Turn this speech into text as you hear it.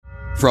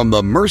from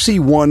the Mercy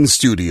One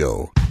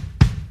studio.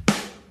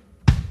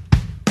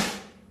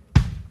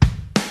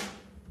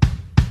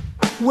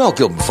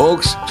 Welcome,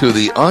 folks, to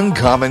the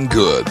Uncommon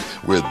Good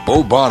with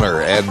Bo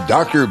Bonner and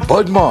Dr.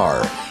 Bud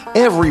Marr.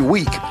 Every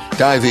week,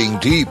 diving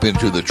deep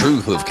into the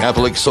truth of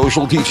Catholic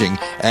social teaching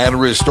and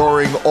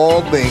restoring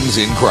all things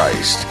in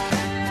Christ.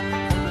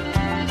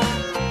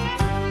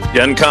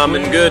 The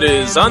Uncommon Good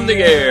is on the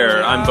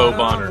air. I'm Bo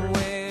Bonner.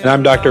 And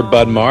I'm Dr.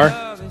 Bud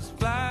Marr.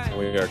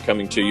 We are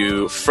coming to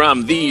you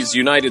from these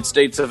United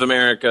States of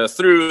America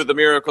through the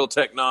miracle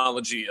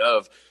technology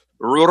of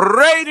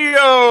radio.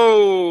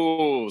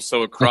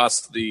 So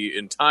across the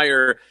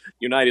entire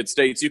United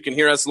States, you can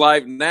hear us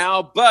live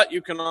now, but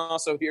you can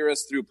also hear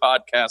us through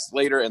podcasts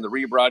later and the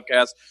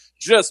rebroadcast.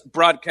 Just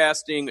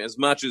broadcasting as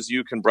much as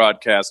you can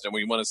broadcast. And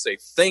we want to say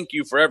thank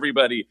you for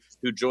everybody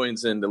who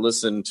joins in to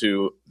listen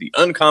to the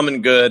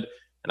Uncommon Good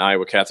and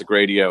Iowa Catholic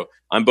Radio.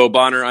 I'm Bo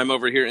Bonner. I'm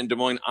over here in Des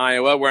Moines,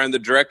 Iowa, where I'm the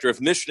Director of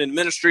Mission and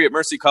Ministry at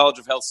Mercy College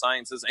of Health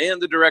Sciences and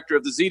the Director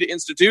of the Zeta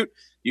Institute.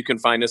 You can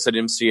find us at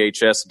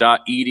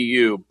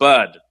mchs.edu.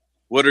 Bud,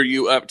 what are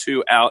you up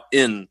to out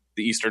in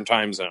the Eastern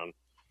Time Zone?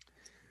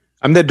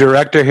 I'm the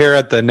Director here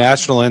at the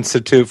National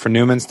Institute for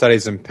Newman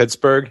Studies in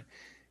Pittsburgh,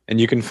 and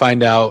you can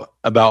find out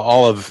about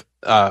all of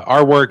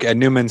our work at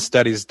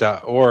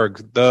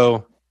newmanstudies.org,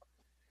 though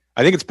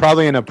I think it's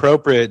probably an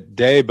appropriate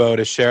day, Bo,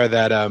 to share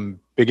that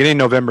beginning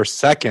November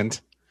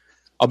 2nd,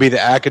 I'll be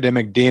the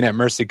academic dean at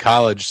Mercy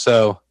College.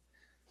 So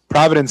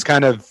Providence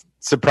kind of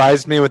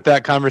surprised me with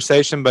that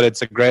conversation, but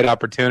it's a great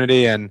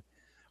opportunity. And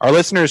our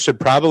listeners should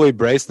probably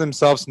brace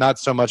themselves, not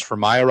so much for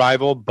my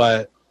arrival,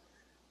 but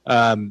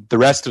the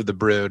rest of the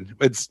brood.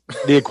 It's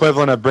the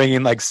equivalent of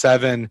bringing like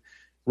 7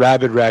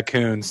 rabid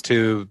raccoons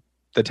to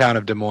the town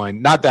of Des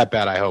Moines. Not that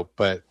bad, I hope,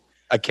 but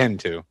akin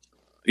to.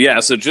 Yeah,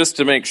 so just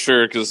to make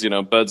sure, because,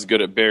 Bud's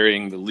good at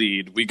burying the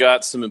lead, we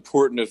got some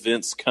important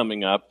events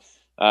coming up.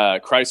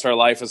 Christ Our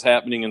Life is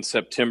happening in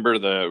September,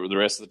 the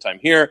rest of the time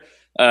here.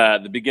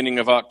 The beginning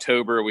of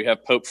October, we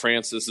have Pope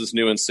Francis's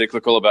new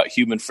encyclical about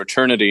human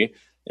fraternity.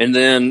 And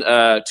then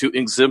to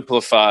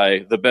exemplify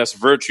the best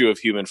virtue of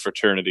human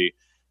fraternity,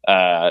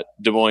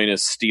 Des Moines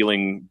is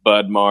stealing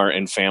Bud Marr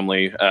and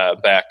family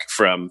back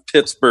from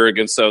Pittsburgh.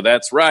 And so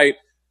that's right,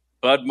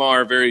 Bud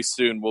Marr very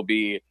soon will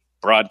be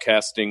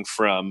broadcasting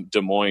from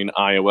Des Moines,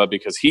 Iowa,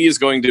 because he is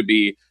going to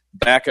be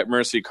back at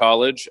Mercy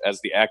College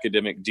as the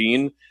academic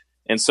dean.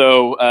 And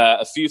so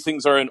a few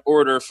things are in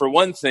order. For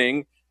one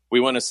thing, we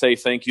want to say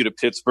thank you to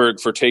Pittsburgh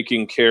for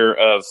taking care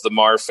of the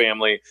Marr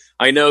family.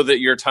 I know that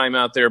your time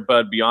out there,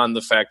 Bud, beyond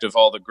the fact of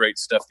all the great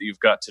stuff that you've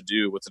got to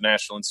do with the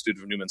National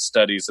Institute of Newman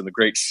Studies and the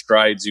great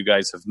strides you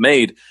guys have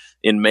made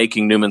in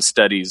making Newman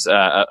Studies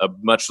a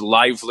much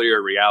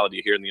livelier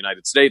reality here in the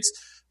United States.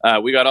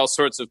 We got all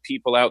sorts of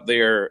people out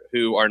there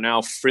who are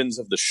now friends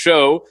of the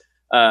show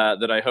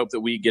that I hope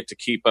that we get to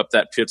keep up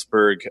that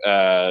Pittsburgh,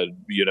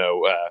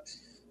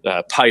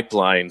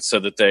 pipeline so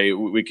that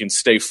we can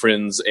stay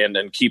friends and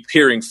keep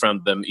hearing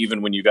from them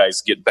even when you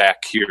guys get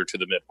back here to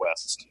the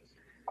Midwest.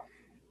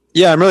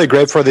 Yeah, I'm really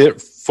grateful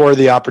for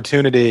the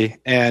opportunity.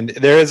 And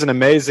there is an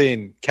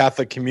amazing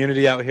Catholic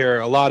community out here,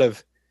 a lot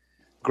of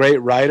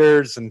great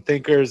writers and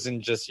thinkers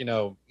and just,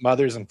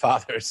 mothers and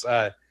fathers.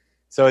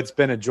 So it's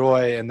been a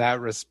joy in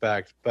that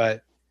respect.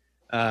 But,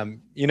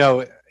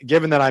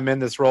 given that I'm in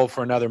this role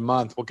for another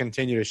month, we'll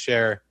continue to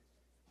share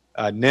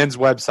NIN's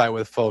website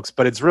with folks.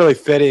 But it's really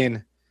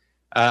fitting,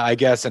 I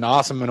guess, and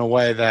awesome in a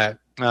way that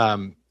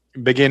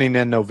beginning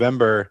in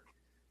November,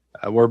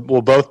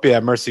 we'll both be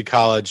at Mercy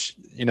College,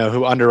 who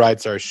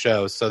underwrites our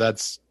show. So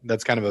that's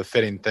kind of a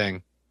fitting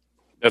thing.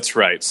 That's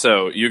right.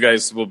 So you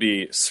guys will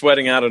be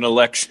sweating out an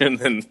election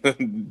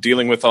and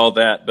dealing with all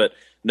that, but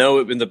know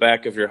in the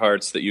back of your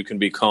hearts that you can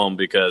be calm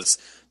because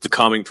the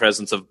calming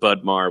presence of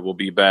Bud Marr will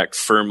be back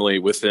firmly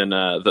within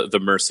the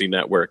Mercy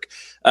Network.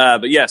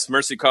 But yes,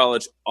 Mercy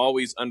College,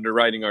 always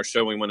underwriting our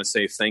show. We want to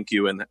say thank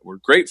you, and we're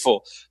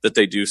grateful that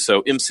they do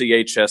so.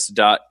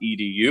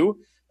 mchs.edu.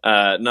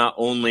 Not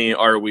only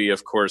are we,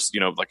 of course,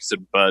 like I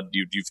said, Bud,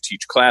 you've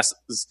teach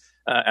classes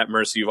at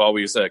Mercy. You've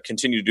always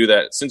continued to do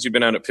that since you've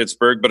been out at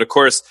Pittsburgh. But, of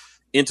course,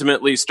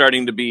 intimately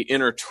starting to be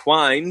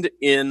intertwined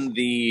in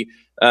the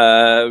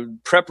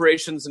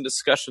preparations and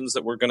discussions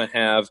that we're going to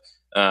have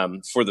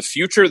for the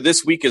future.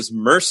 This week is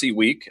Mercy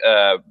Week.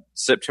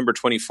 September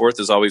 24th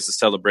is always the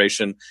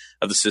celebration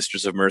of the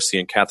Sisters of Mercy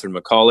and Catherine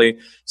McCauley.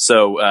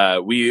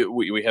 So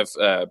we have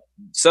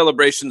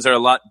celebrations that are a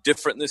lot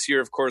different this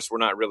year. Of course, we're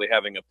not really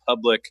having a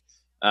public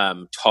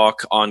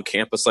talk on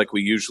campus like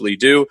we usually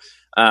do.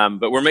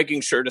 But we're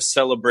making sure to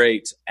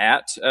celebrate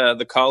at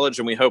the college,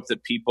 and we hope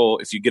that people,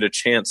 if you get a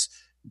chance,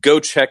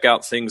 go check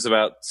out things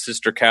about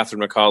Sister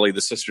Catherine McCauley,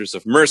 the Sisters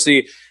of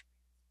Mercy,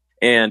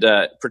 and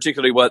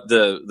particularly what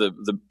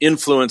the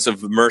influence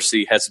of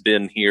Mercy has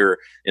been here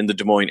in the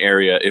Des Moines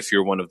area, if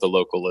you're one of the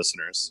local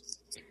listeners.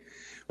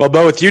 Well,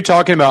 Bo, with you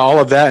talking about all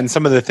of that and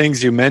some of the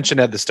things you mentioned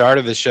at the start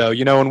of the show,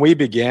 when we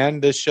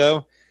began this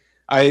show,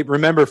 I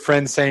remember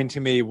friends saying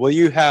to me, will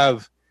you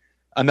have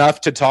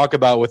enough to talk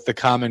about with the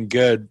common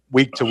good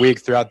week to week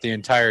throughout the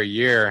entire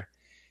year?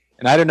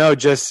 And I don't know,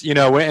 just,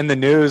 in the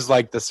news,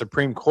 like the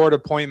Supreme Court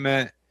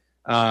appointment,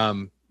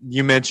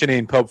 you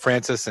mentioning Pope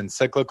Francis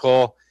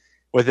encyclical,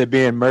 with it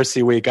being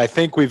Mercy Week, I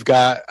think we've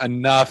got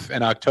enough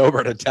in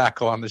October to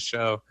tackle on the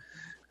show.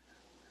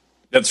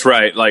 That's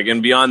right.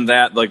 And beyond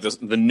that,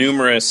 the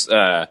numerous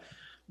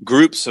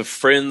groups of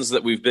friends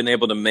that we've been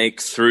able to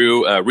make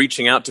through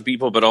reaching out to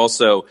people, but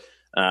also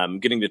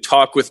getting to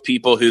talk with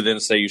people who then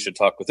say you should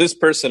talk with this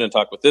person and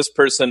talk with this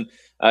person.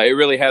 It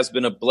really has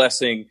been a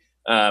blessing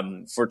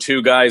for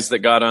two guys that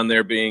got on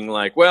there being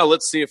like, well,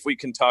 let's see if we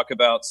can talk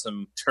about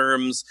some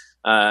terms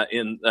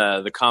in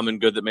the common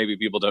good that maybe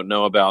people don't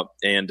know about.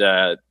 And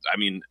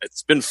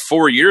it's been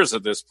 4 years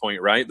at this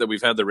point, right, that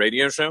we've had the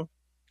radio show?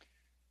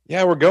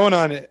 Yeah, we're going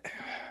on it.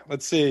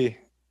 Let's see.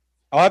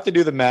 I'll have to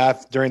do the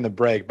math during the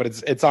break, but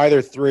it's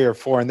either 3 or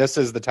 4, and this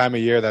is the time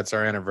of year that's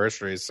our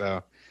anniversary,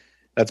 so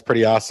that's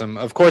pretty awesome.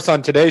 Of course,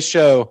 on today's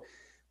show,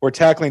 we're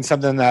tackling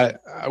something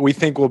that we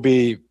think will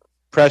be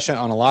prescient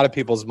on a lot of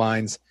people's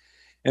minds,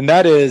 and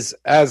that is,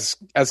 as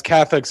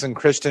Catholics and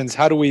Christians,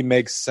 how do we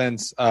make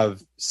sense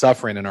of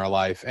suffering in our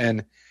life?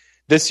 And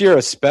this year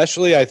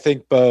especially, I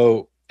think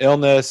both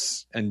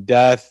illness and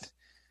death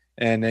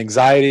and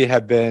anxiety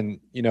have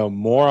been,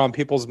 more on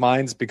people's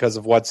minds because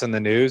of what's in the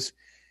news.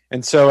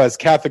 And so as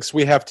Catholics,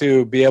 we have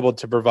to be able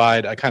to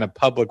provide a kind of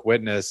public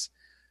witness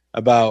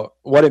about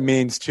what it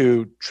means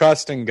to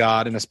trust in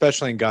God, and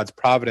especially in God's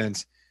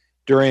providence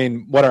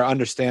during what are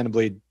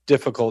understandably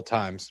difficult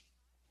times.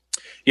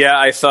 Yeah,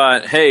 I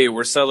thought, hey,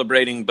 we're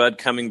celebrating Bud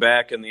coming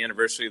back and the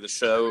anniversary of the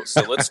show,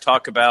 so let's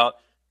talk about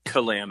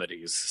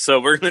calamities. So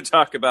we're going to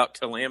talk about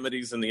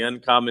calamities in the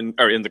in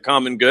the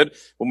common good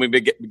when we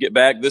get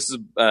back. This is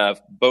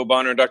Bo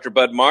Bonner and Dr.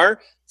 Bud Marr.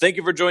 Thank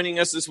you for joining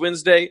us this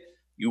Wednesday.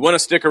 You want to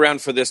stick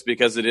around for this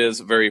because it is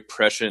very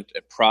prescient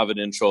and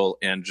providential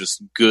and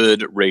just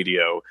good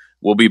radio.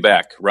 We'll be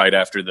back right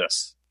after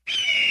this.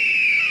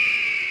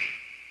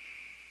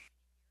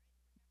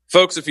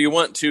 Folks, if you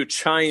want to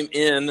chime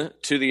in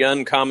to the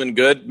uncommon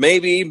good,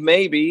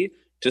 maybe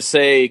to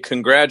say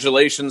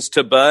congratulations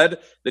to Bud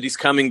that he's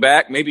coming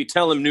back, maybe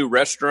tell him new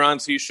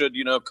restaurants he should,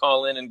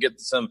 call in and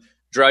get some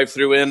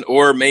drive-through in,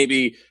 or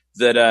maybe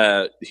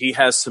that he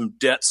has some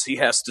debts he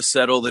has to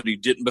settle that he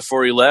didn't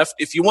before he left.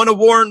 If you want to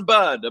warn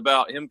Bud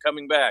about him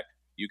coming back,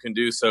 you can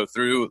do so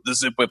through the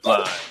Zip Whip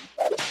line.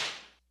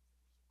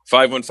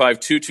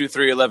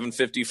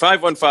 515-223-1150,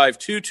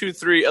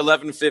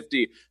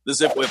 515-223-1150, the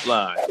Zip Whip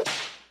line.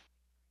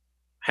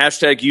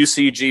 Hashtag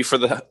UCG for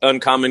the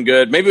uncommon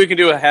good. Maybe we can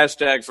do a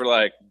hashtag for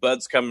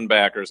Bud's coming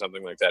back or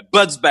something like that.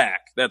 Bud's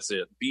back. That's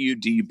it.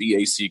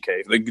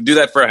 BUDBACK. They can do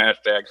that for a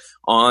hashtag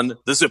on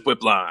the Zip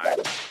Whip line.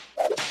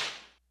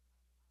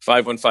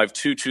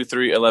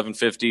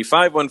 515-223-1150,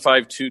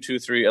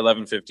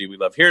 515-223-1150. We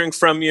love hearing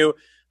from you.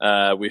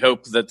 We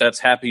hope that that's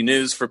happy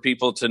news for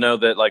people to know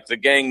that the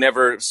gang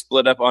never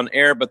split up on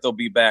air, but they'll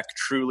be back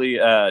truly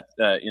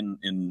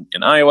in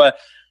Iowa.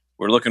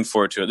 We're looking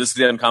forward to it. This is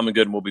the Uncommon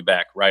Good, and we'll be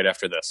back right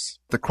after this.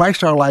 The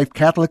Christ Our Life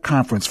Catholic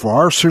Conference for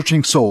Our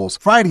Searching Souls,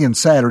 Friday and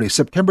Saturday,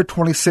 September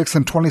 26th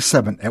and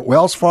 27th at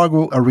Wells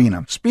Fargo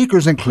Arena.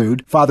 Speakers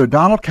include Father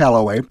Donald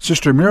Calloway,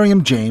 Sister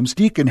Miriam James,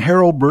 Deacon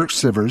Harold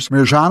Burke-Sivers,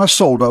 Mirjana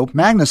Soldo,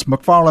 Magnus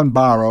McFarland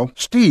Barrow,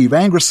 Steve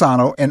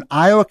Angrisano, and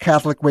Iowa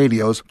Catholic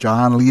Radio's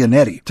John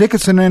Leonetti.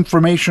 Tickets and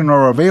information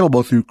are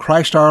available through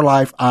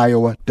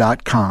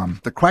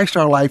ChristOurLifeIowa.com. The Christ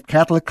Our Life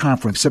Catholic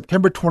Conference,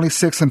 September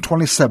 26th and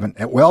 27th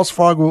at Wells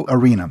Fargo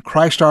Arena,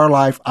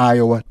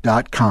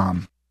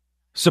 ChristOurLifeIowa.com.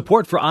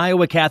 Support for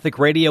Iowa Catholic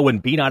Radio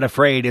and Be Not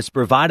Afraid is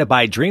provided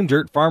by Dream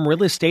Dirt Farm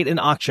Real Estate and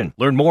Auction.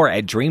 Learn more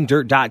at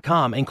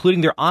DreamDirt.com,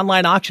 including their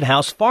online auction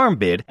house Farm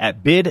Bid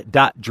at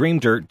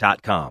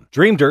bid.dreamdirt.com.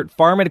 Dream Dirt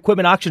Farm and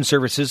Equipment Auction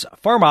Services,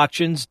 farm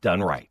auctions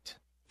done right.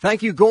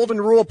 Thank you,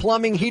 Golden Rule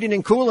Plumbing, Heating,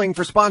 and Cooling,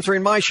 for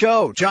sponsoring my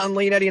show. John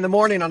Leonetti in the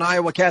morning on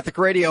Iowa Catholic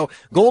Radio.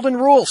 Golden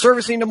Rule,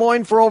 servicing Des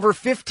Moines for over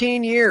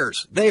 15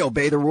 years. They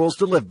obey the rules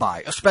to live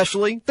by,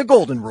 especially the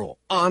Golden Rule.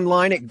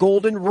 Online at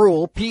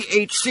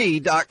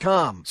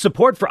goldenrulephc.com.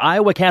 Support for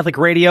Iowa Catholic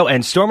Radio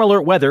and Storm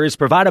Alert Weather is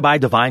provided by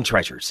Divine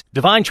Treasures.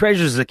 Divine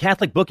Treasures is a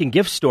Catholic book and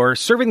gift store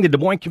serving the Des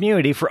Moines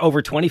community for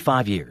over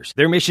 25 years.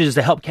 Their mission is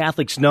to help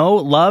Catholics know,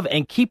 love,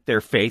 and keep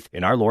their faith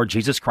in our Lord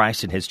Jesus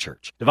Christ and His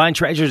Church. Divine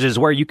Treasures is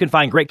where you can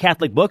find great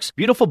Catholic books,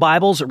 beautiful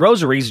Bibles,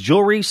 rosaries,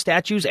 jewelry,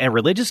 statues, and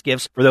religious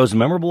gifts for those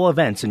memorable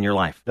events in your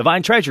life.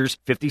 Divine Treasures,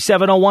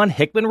 5701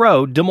 Hickman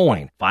Road, Des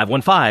Moines,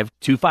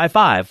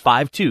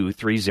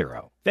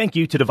 515-255-5230. Thank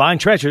you to Divine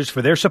Treasures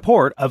for their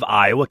support of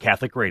Iowa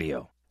Catholic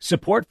Radio.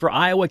 Support for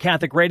Iowa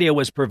Catholic Radio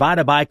was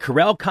provided by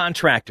Corel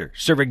Contractor,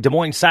 serving Des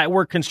Moines site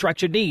work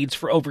construction needs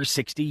for over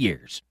 60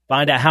 years.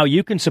 Find out how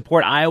you can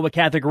support Iowa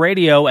Catholic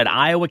Radio at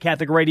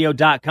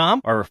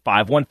iowacatholicradio.com or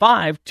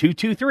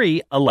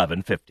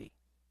 515-223-1150.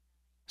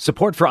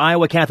 Support for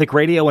Iowa Catholic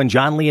Radio and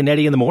John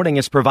Leonetti in the morning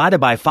is provided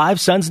by Five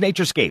Sons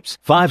Naturescapes.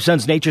 Five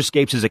Sons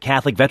Naturescapes is a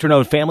Catholic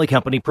veteran-owned family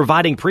company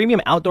providing premium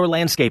outdoor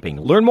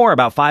landscaping. Learn more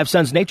about Five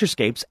Sons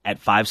Naturescapes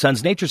at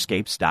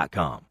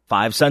fivesonsnaturescapes.com.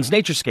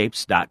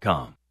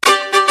 fivesonsnaturescapes.com.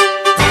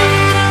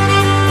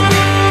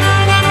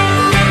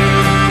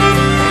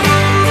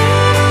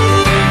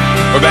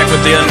 We're back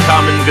with the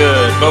Uncommon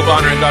Good. Bo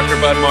Bonner and Dr.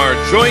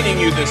 Budmar joining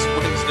you this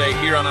Wednesday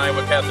here on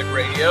Iowa Catholic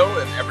Radio,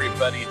 and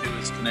everybody who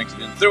is connected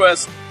in through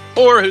us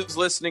or who's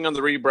listening on the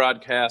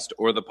rebroadcast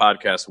or the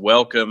podcast,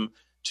 welcome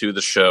to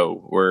the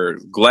show. We're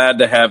glad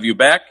to have you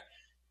back.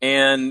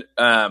 And,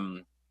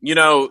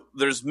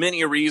 there's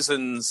many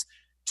reasons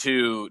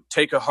to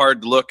take a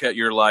hard look at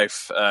your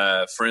life.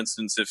 For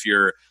instance, if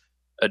you're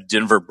a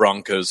Denver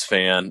Broncos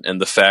fan and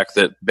the fact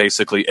that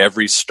basically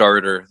every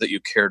starter that you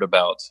cared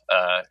about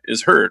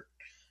is hurt.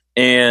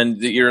 And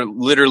that you're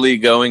literally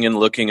going and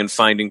looking and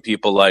finding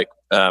people like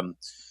the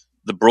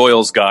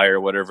Broyles guy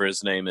or whatever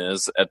his name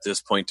is at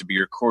this point to be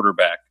your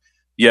quarterback.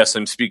 Yes,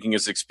 I'm speaking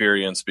as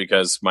experience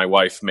because my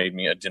wife made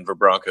me a Denver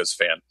Broncos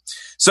fan.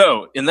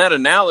 So in that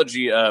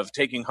analogy of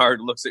taking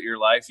hard looks at your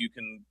life, you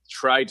can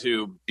try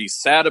to be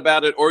sad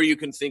about it, or you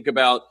can think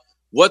about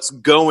what's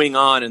going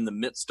on in the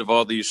midst of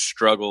all these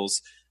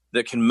struggles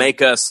that can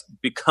make us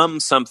become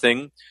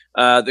something,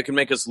 that can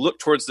make us look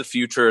towards the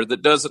future,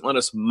 that doesn't let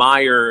us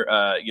mire,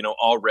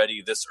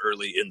 already this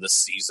early in the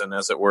season,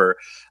 as it were.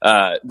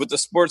 With the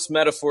sports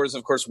metaphors,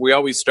 of course, we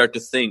always start to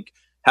think,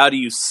 how do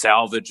you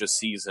salvage a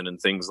season and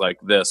things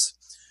like this?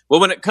 Well,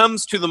 when it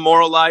comes to the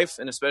moral life,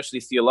 and especially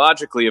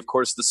theologically, of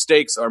course, the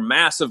stakes are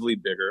massively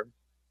bigger.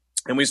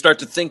 And we start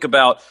to think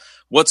about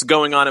what's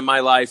going on in my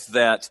life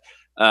that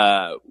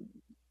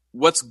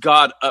what's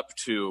God up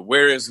to?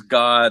 Where is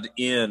God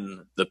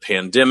in the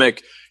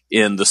pandemic,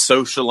 in the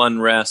social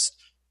unrest,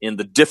 in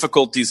the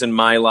difficulties in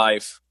my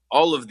life,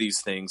 all of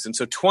these things. And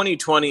so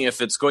 2020, if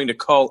it's going to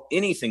call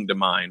anything to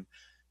mind,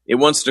 it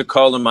wants to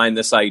call to mind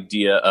this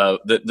idea of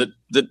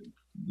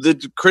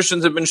that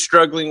Christians have been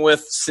struggling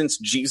with since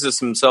Jesus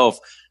himself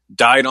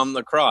died on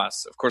the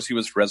cross. Of course, he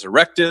was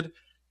resurrected.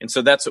 And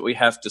so that's what we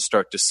have to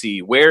start to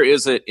see. Where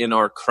is it in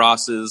our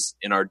crosses,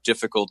 in our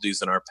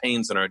difficulties, in our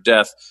pains, in our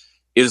death?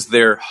 Is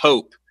there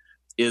hope?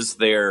 Is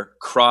there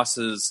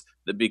crosses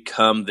that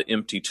become the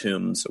empty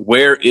tombs?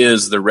 Where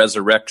is the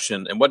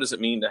resurrection? And what does it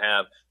mean to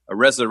have a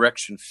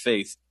resurrection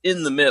faith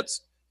in the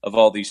midst of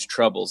all these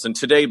troubles? And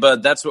today,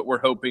 Bud, that's what we're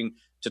hoping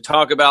to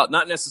talk about,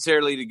 not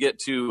necessarily to get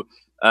to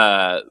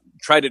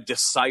try to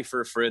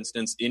decipher, for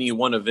instance, any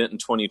one event in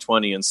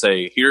 2020 and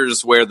say,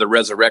 here's where the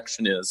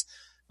resurrection is.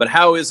 But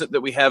how is it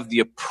that we have the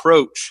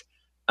approach,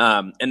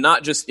 and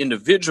not just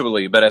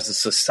individually, but as a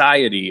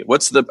society?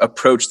 What's the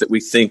approach that we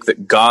think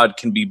that God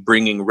can be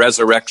bringing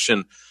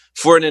resurrection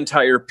for an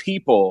entire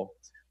people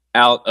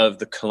out of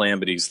the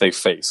calamities they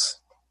face?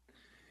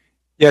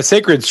 Yeah,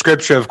 sacred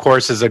scripture, of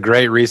course, is a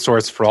great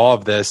resource for all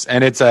of this,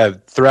 and it's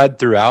a thread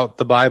throughout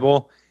the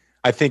Bible.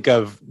 I think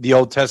of the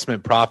Old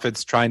Testament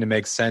prophets trying to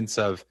make sense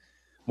of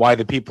why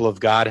the people of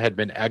God had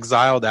been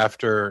exiled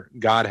after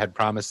God had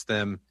promised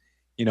them,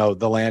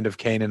 the land of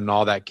Canaan and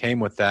all that came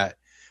with that.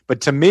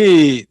 But to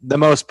me, the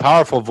most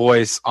powerful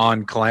voice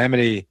on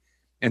calamity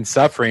and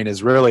suffering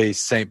is really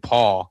St.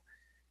 Paul.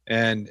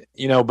 And,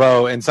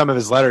 Bo, in some of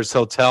his letters,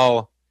 he'll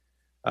tell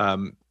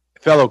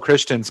fellow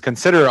Christians,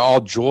 consider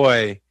all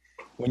joy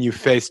when you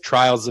face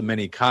trials of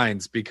many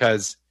kinds,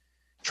 because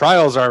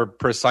trials are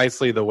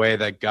precisely the way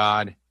that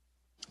God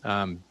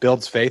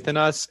builds faith in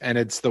us. And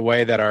it's the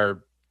way that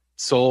our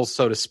souls,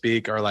 so to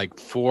speak, are like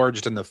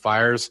forged in the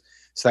fires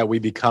so that we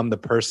become the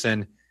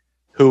person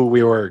who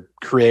we were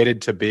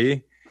created to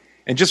be.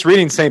 And just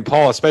reading St.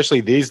 Paul,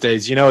 especially these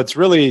days, it's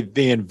really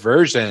the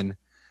inversion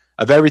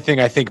of everything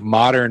I think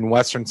modern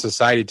Western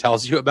society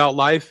tells you about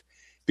life,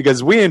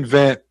 because we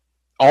invent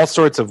all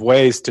sorts of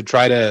ways to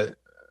try to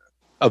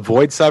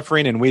avoid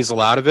suffering and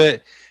weasel out of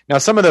it. Now,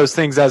 some of those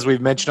things, as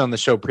we've mentioned on the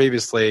show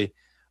previously,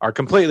 are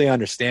completely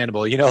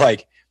understandable.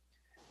 If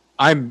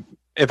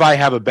I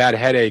have a bad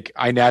headache,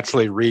 I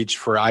naturally reach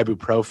for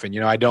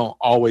ibuprofen. I don't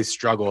always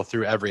struggle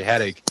through every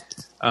headache.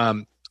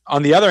 On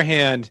the other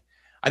hand,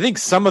 I think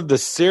some of the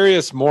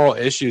serious moral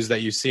issues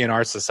that you see in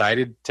our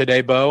society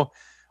today, Bo,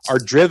 are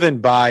driven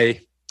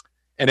by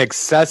an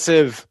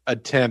excessive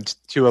attempt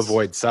to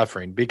avoid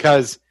suffering.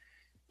 Because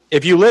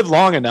if you live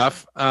long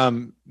enough,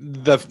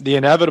 the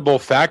inevitable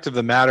fact of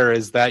the matter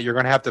is that you're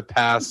going to have to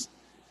pass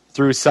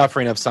through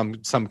suffering of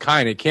some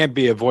kind. It can't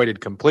be avoided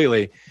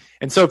completely.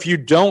 And so if you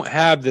don't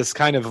have this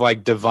kind of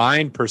like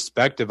divine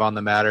perspective on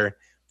the matter,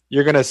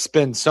 you're going to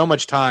spend so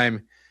much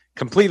time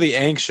completely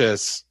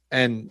anxious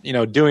and,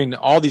 doing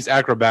all these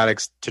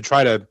acrobatics to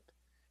try to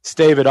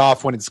stave it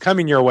off when it's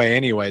coming your way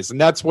anyways.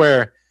 And that's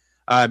where,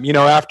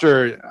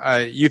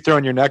 after you throw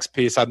in your next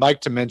piece, I'd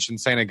like to mention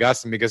St.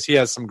 Augustine, because he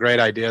has some great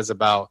ideas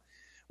about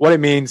what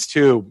it means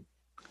to,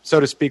 so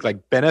to speak,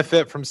 like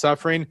benefit from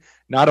suffering,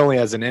 not only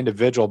as an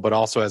individual, but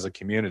also as a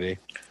community.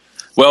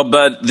 Well,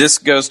 Bud, this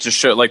goes to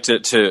show, like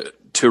to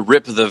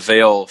rip the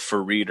veil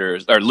for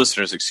readers, or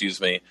listeners,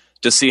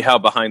 to see how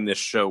behind this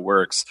show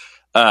works.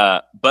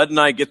 Bud and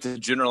I get the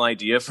general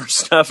idea for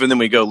stuff, and then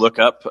we go look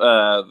up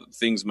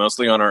things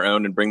mostly on our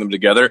own and bring them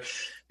together.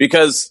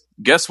 Because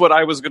guess what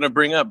I was going to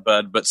bring up,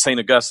 Bud, but St.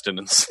 Augustine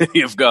and the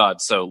City of God.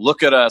 So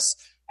look at us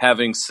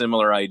having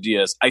similar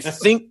ideas. I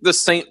think the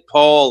St.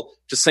 Paul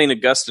to St.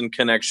 Augustine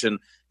connection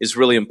is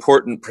really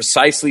important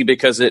precisely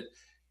because it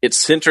it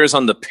centers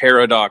on the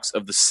paradox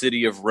of the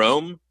city of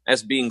Rome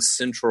as being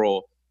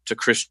central to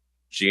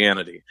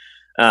Christianity.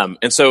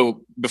 And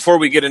so before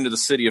we get into the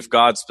city of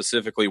God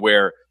specifically,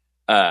 where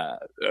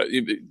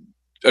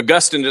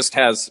Augustine just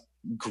has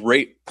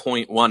great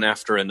point one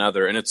after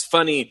another. And it's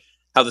funny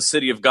how the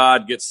city of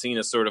God gets seen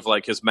as sort of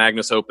like his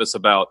magnus opus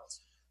about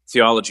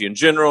theology in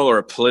general or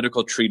a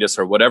political treatise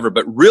or whatever.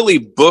 But really,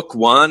 book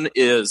one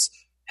is,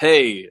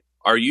 hey,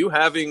 are you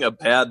having a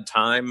bad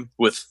time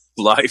with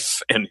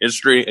life and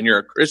history and you're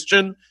a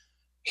Christian?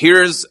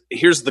 Here's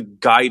the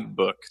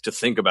guidebook to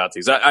think about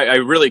these. I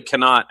really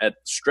cannot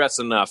stress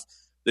enough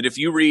that if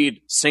you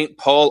read St.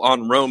 Paul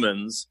on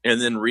Romans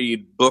and then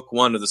read book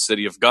one of the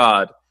city of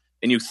God,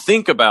 and you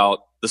think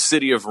about the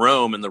city of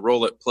Rome and the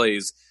role it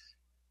plays,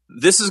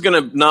 this is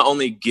going to not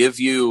only give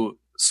you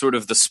sort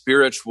of the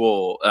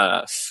spiritual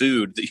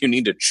food that you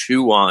need to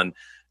chew on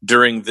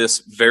during this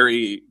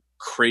very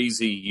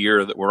crazy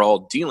year that we're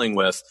all dealing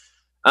with,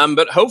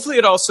 but hopefully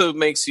it also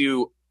makes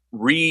you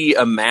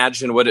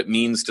reimagine what it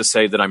means to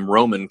say that I'm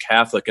Roman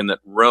Catholic and that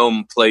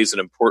Rome plays an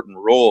important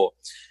role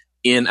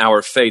in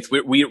our faith.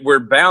 We're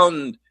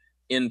bound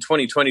in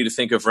 2020 to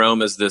think of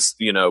Rome as this,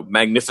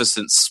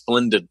 magnificent,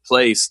 splendid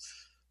place.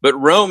 But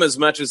Rome, as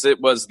much as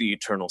it was the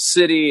eternal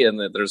city and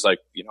that there's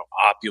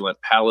opulent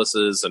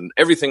palaces and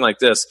everything like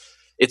this,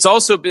 it's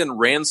also been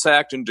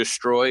ransacked and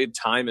destroyed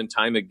time and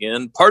time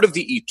again. Part of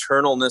the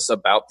eternalness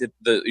about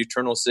the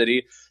eternal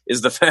city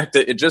is the fact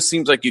that it just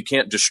seems like you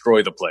can't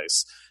destroy the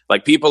place.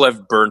 Like, people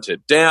have burnt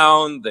it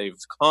down, they've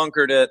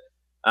conquered it.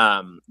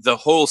 The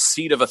whole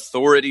seat of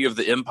authority of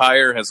the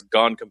empire has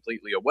gone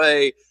completely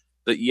away,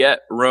 but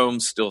yet Rome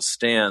still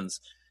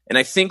stands. And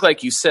I think,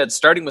 like you said,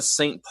 starting with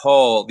St.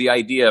 Paul, the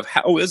idea of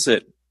how is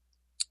it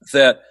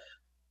that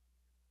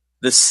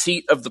the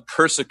seat of the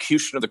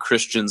persecution of the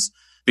Christians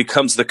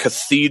becomes the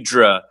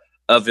cathedra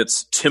of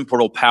its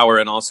temporal power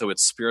and also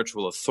its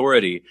spiritual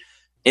authority.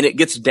 And it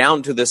gets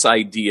down to this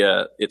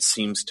idea, it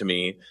seems to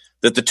me,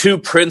 that the two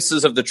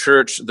princes of the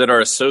church that are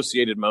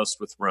associated most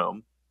with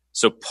Rome,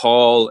 so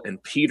Paul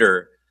and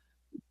Peter,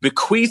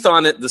 bequeath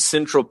on it the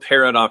central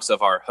paradox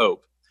of our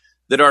hope,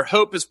 that our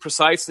hope is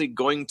precisely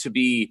going to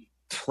be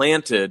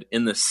planted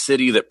in the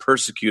city that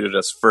persecuted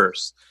us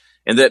first,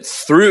 and that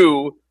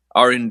through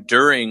our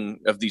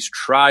enduring of these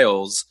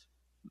trials,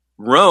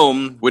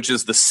 Rome, which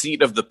is the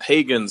seat of the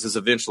pagans, is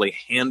eventually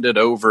handed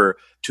over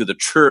to the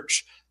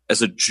church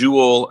as a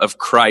jewel of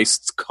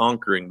Christ's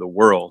conquering the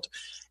world.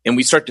 And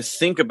we start to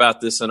think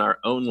about this in our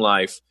own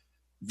life.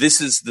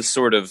 This is the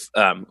sort of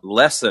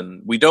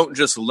lesson. We don't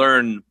just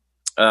learn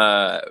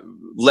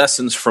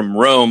lessons from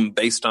Rome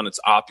based on its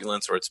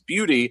opulence or its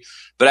beauty,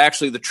 but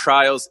actually the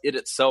trials it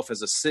itself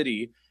as a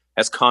city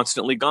has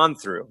constantly gone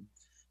through.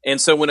 And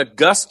so when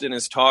Augustine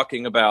is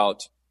talking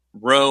about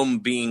Rome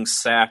being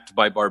sacked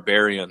by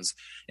barbarians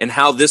and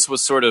how this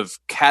was sort of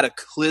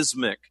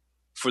cataclysmic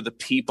for the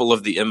people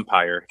of the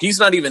empire, he's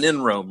not even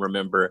in Rome,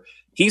 remember.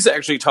 He's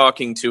actually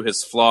talking to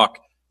his flock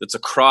that's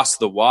across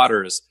the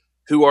waters,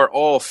 who are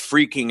all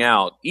freaking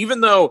out.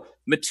 Even though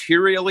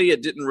materially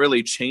it didn't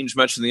really change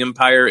much in the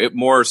empire, it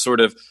more sort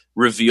of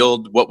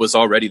revealed what was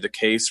already the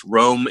case.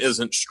 Rome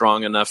isn't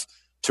strong enough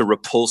to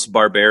repulse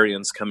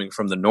barbarians coming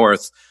from the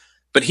north.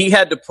 But he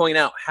had to point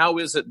out, how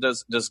is it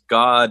does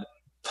God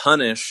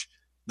punish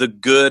the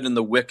good and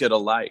the wicked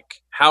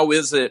alike? How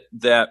is it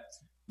that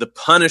the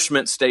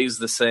punishment stays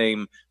the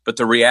same, but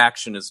the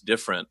reaction is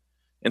different?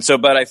 And so,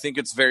 but I think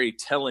it's very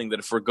telling that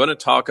if we're going to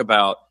talk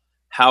about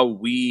how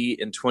we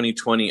in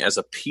 2020 as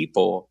a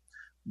people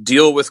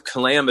deal with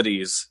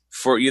calamities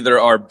for either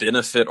our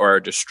benefit or our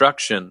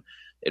destruction,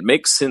 it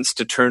makes sense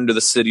to turn to the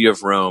city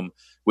of Rome,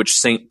 which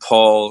St.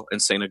 Paul and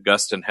St.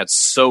 Augustine had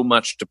so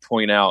much to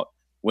point out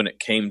when it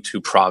came to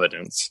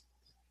Providence.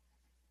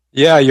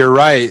 Yeah, you're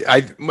right.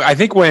 I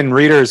think when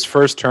readers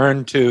first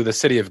turn to the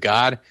city of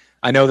God,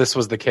 I know this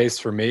was the case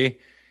for me,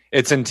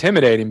 it's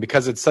intimidating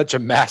because it's such a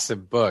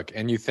massive book.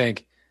 And you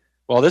think,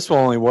 well, this will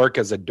only work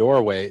as a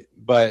doorway.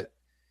 But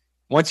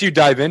once you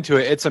dive into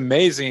it, it's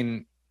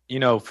amazing,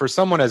 for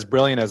someone as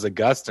brilliant as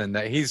Augustine,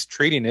 that he's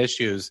treating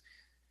issues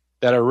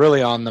that are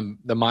really on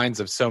the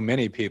minds of so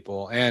many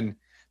people. And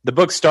the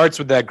book starts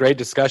with that great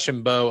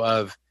discussion, Bo,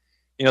 of,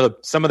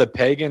 some of the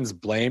pagans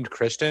blamed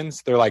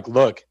Christians. They're like,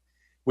 look,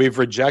 we've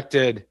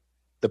rejected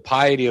the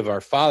piety of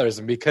our fathers,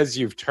 and because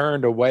you've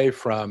turned away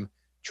from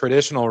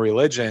traditional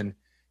religion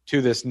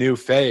to this new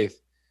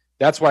faith,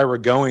 that's why we're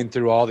going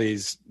through all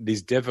these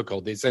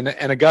difficulties. And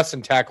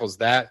Augustine tackles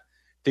that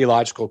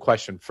theological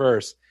question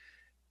first.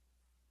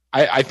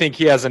 I think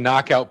he has a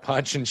knockout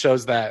punch and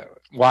shows that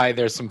why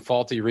there's some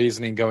faulty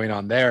reasoning going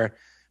on there.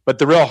 But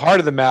the real heart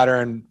of the matter,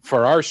 and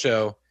for our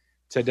show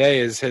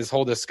today, is his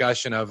whole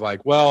discussion of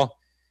like, well,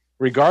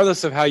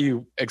 regardless of how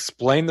you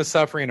explain the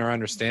suffering or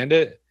understand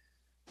it,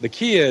 the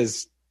key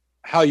is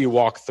how you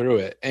walk through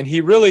it. And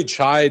he really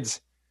chides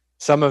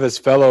some of his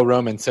fellow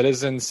Roman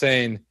citizens,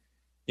 saying,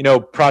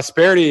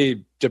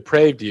 prosperity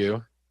depraved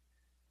you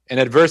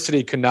and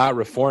adversity could not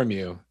reform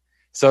you.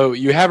 So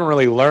you haven't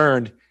really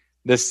learned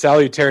this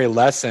salutary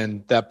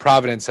lesson that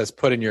Providence has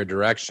put in your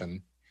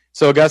direction.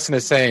 So Augustine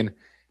is saying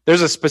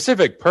there's a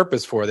specific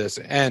purpose for this.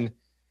 And,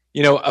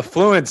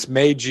 affluence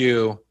made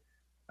you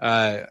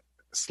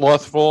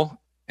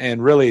slothful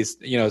and really,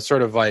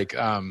 sort of like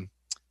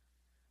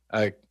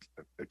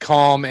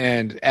calm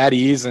and at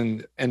ease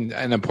in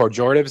a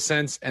pejorative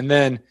sense. And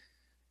then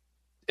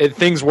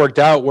things worked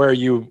out where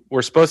you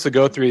were supposed to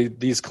go through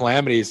these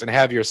calamities and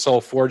have your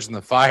soul forged in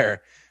the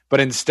fire. But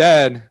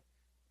instead,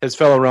 his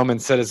fellow Roman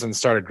citizens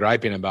started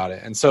griping about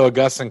it. And so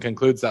Augustine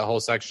concludes that whole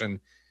section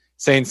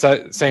saying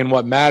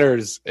what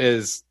matters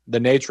is the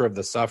nature of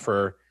the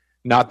sufferer,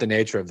 not the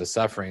nature of the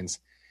sufferings.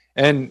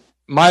 And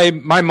my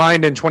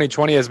mind in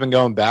 2020 has been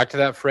going back to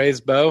that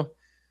phrase, Bo,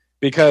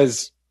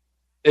 because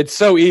it's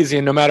so easy,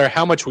 and no matter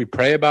how much we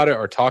pray about it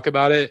or talk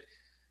about it,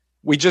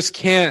 we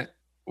can't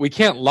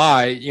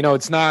lie.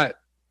 It's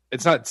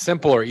not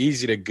simple or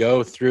easy to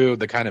go through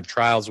the kind of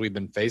trials we've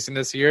been facing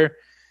this year.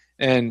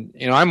 And,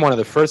 I'm one of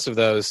the first of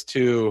those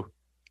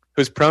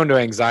who's prone to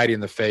anxiety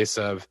in the face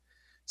of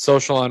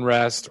social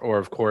unrest, or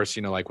of course,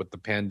 like with the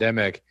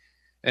pandemic.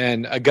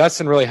 And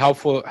Augustine really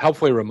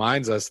helpfully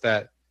reminds us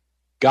that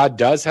God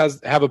does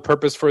have a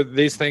purpose for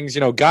these things.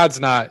 God's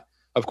not,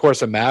 of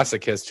course, a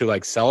masochist who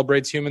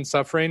celebrates human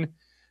suffering,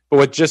 but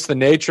with just the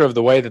nature of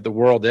the way that the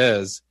world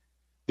is,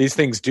 these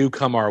things do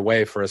come our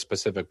way for a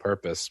specific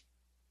purpose.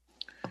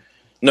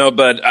 No,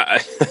 but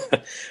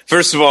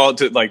first of all,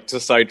 to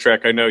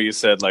sidetrack, I know you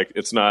said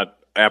it's not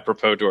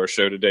apropos to our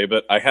show today,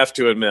 but I have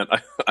to admit,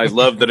 I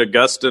love that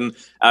Augustine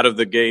out of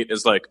the gate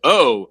is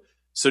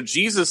so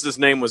Jesus'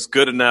 name was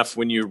good enough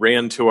when you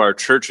ran to our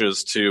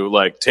churches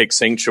to take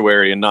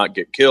sanctuary and not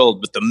get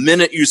killed. But the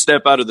minute you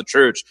step out of the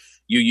church,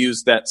 you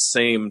use that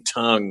same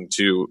tongue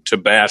to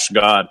bash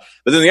God.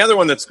 But then the other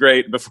one that's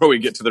great before we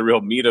get to the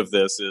real meat of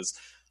this is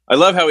I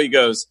love how he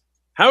goes,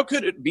 how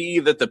could it be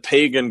that the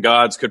pagan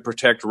gods could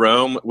protect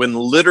Rome when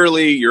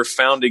literally your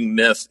founding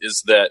myth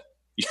is that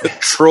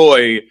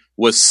Troy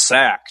was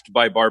sacked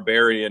by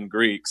barbarian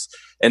Greeks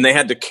and they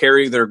had to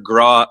carry their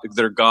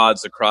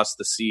gods across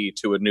the sea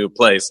to a new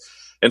place?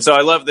 And so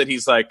I love that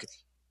he's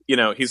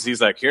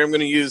he's like, here, I'm going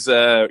to use,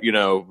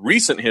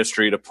 recent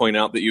history to point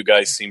out that you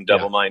guys seem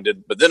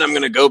double-minded, but then I'm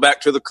going to go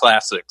back to the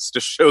classics to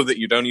show that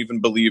you don't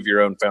even believe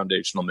your own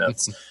foundational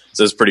myths.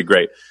 So it's pretty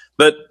great.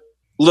 But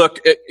look,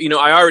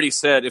 I already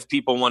said if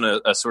people want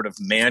a sort of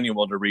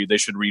manual to read, they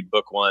should read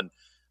book 1.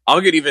 I'll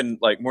get even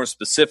more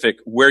specific.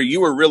 Where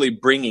you were really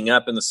bringing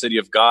up in the City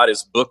of God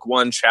is book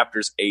 1,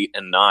 chapters 8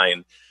 and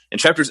 9. And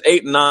chapters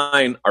 8 and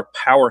 9 are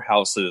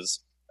powerhouses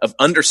of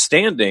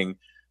understanding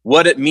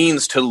what it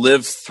means to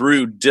live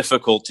through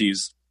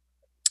difficulties.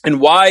 And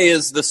why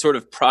is the sort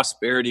of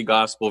prosperity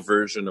gospel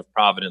version of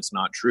Providence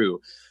not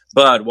true?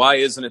 But why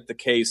isn't it the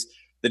case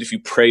that if you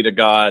pray to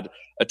God,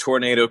 a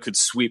tornado could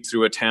sweep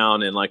through a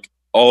town and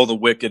all the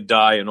wicked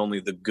die and only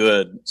the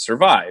good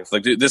survive?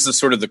 This is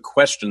sort of the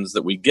questions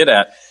that we get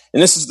at.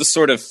 And this is the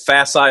sort of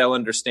facile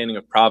understanding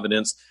of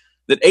Providence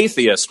that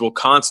atheists will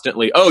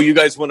constantly, you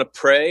guys want to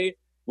pray?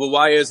 Well,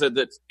 why is it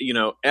that,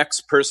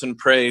 X person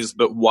prays,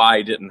 but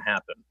Y didn't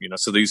happen?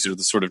 So these are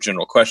the sort of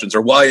general questions.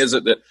 Or why is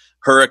it that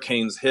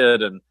hurricanes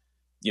hit and,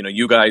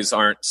 you guys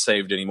aren't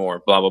saved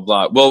anymore, blah, blah,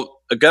 blah. Well,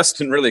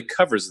 Augustine really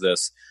covers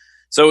this.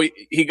 So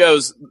he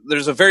goes,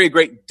 there's a very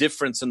great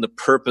difference in the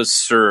purpose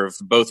served,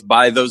 both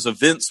by those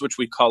events which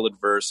we call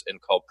adverse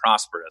and call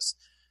prosperous.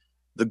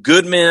 The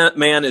good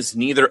man is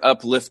neither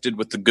uplifted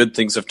with the good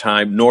things of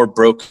time, nor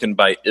broken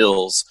by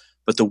ills.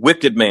 But the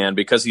wicked man,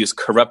 because he is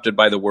corrupted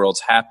by the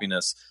world's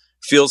happiness,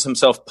 feels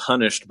himself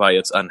punished by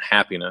its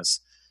unhappiness.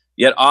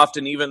 Yet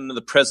often, even in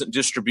the present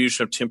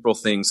distribution of temporal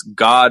things,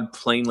 God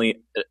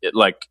plainly,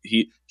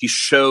 he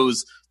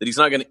shows that he's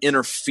not going to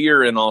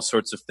interfere in all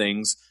sorts of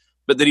things,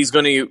 but that he's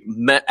going to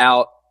met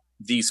out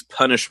these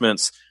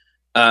punishments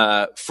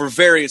for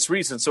various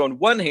reasons. So on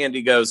one hand,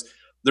 he goes,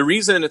 the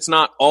reason it's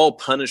not all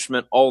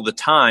punishment all the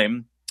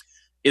time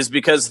is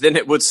because then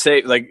it would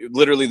say,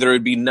 literally there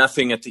would be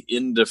nothing at the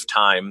end of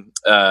time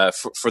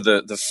for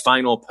the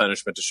final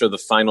punishment to show the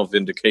final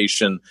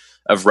vindication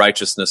of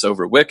righteousness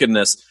over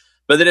wickedness.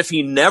 But that if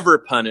he never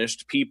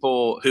punished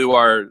people who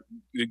are,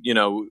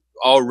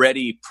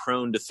 already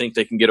prone to think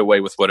they can get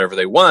away with whatever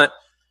they want,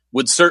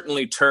 would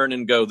certainly turn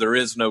and go, there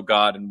is no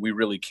God and we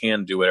really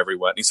can do whatever we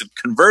want. And he said,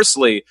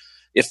 conversely,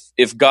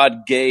 if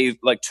God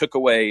took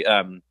away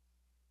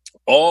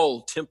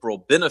all temporal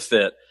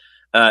benefit,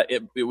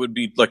 it would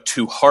be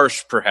too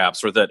harsh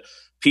perhaps, or that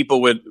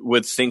people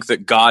would think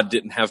that God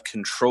didn't have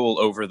control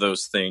over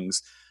those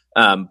things.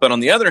 But on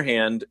the other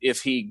hand,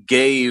 if he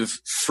gave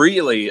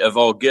freely of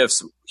all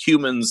gifts,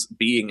 humans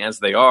being as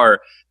they are,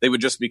 they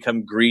would just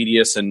become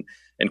greedy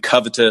and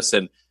covetous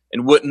and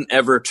wouldn't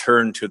ever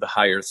turn to the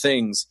higher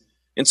things.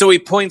 And so he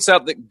points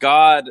out that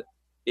God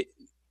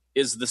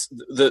is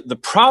the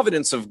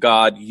providence of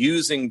God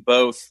using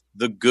both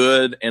the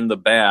good and the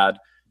bad,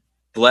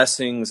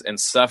 blessings and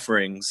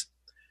sufferings,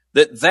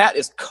 that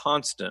is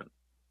constant.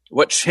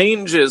 What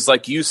changes,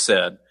 like you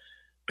said,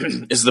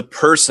 is the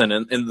person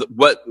and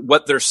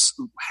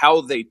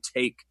how they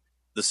take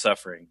the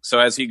suffering. So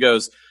as he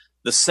goes,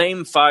 The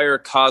same fire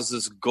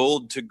causes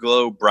gold to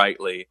glow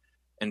brightly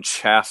and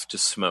chaff to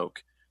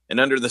smoke. And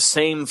under the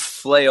same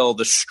flail,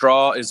 the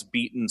straw is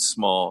beaten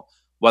small,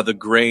 while the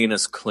grain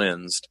is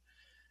cleansed.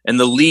 And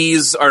the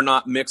lees are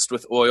not mixed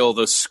with oil,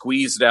 though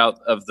squeezed out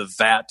of the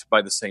vat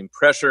by the same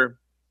pressure.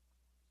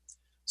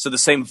 So the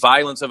same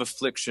violence of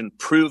affliction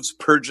proves,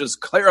 purges,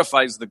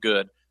 clarifies the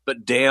good,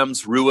 but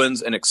damns,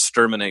 ruins, and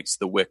exterminates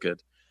the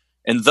wicked.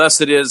 And thus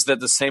it is that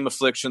the same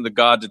affliction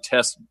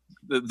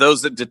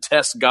those that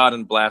detest God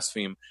and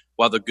blaspheme,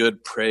 while the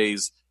good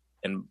praise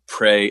and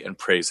pray and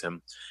praise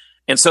him.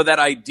 And so that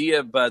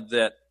idea, Bud,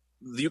 that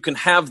you can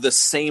have the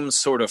same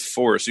sort of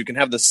force, you can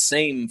have the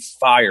same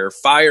fire.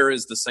 Fire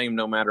is the same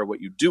no matter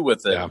what you do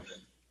with it. Yeah.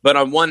 But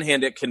on one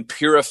hand, it can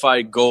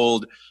purify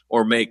gold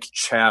or make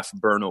chaff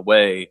burn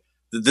away.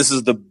 This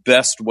is the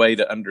best way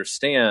to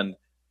understand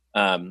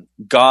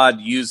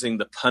God using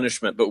the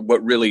punishment, but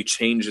what really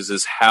changes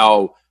is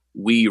how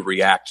we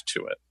react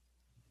to it.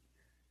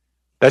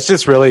 That's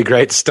just really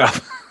great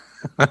stuff.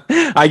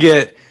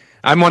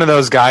 I'm one of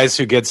those guys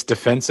who gets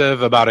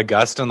defensive about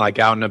Augustine, like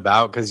out and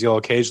about, because you'll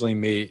occasionally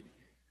meet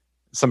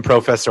some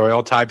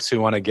professorial types who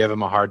want to give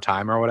him a hard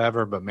time or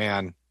whatever, but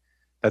man,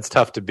 that's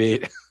tough to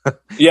beat.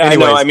 Yeah,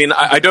 anyways. I know. I mean,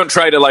 I don't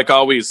try to like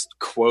always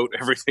quote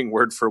everything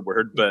word for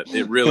word, but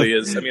it really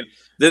is. I mean,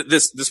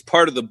 this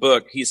part of the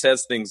book, he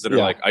says things that are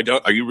like, I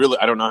don't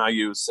know how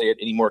you say it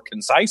any more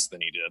concise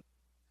than he did.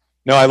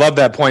 No, I love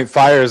that point.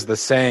 Fire is the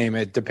same.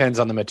 It depends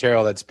on the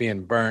material that's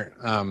being burnt.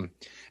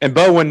 And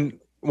Bo,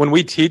 when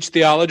we teach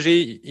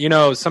theology, you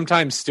know,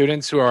 sometimes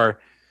students who are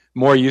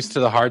more used to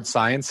the hard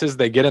sciences,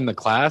 they get in the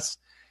class,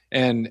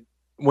 and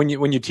when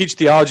you teach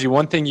theology,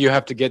 one thing you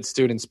have to get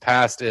students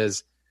past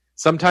is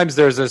sometimes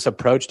there's this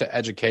approach to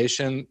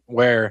education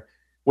where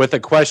with a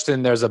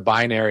question, there's a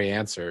binary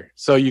answer.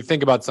 So you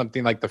think about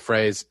something like the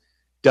phrase,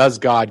 does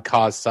God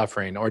cause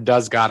suffering, or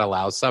does God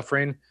allow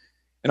suffering?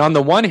 And on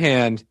the one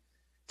hand,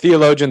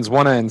 theologians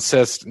want to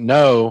insist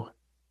no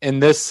in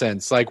this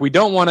sense. Like, we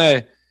don't want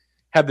to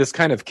have this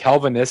kind of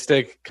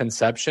Calvinistic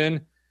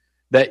conception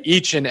that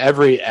each and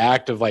every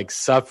act of like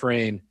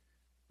suffering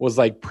was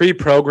like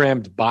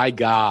pre-programmed by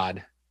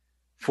God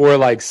for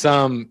like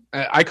some,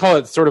 I call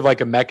it sort of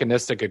like a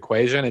mechanistic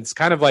equation. It's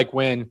kind of like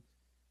when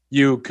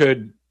you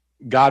could,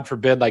 God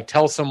forbid, like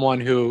tell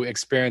someone who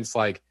experienced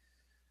like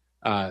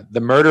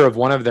the murder of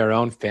one of their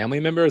own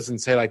family members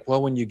and say like,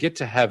 well, when you get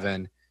to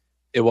heaven,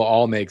 it will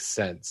all make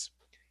sense.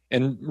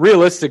 And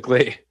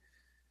realistically,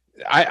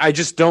 I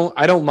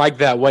don't like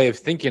that way of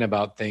thinking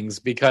about things,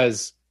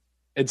 because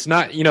it's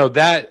not, you know,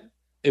 that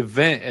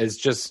event is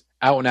just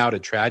out and out a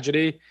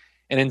tragedy.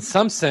 And in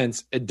some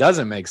sense, it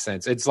doesn't make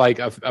sense. It's like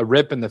a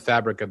rip in the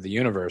fabric of the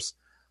universe.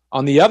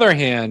 On the other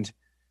hand,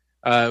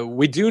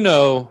 we do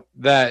know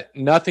that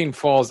nothing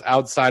falls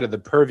outside of the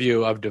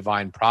purview of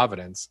divine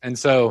providence. And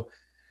so,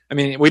 I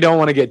mean, we don't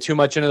want to get too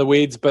much into the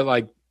weeds, but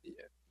like,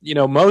 you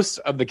know, most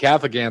of the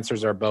Catholic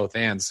answers are both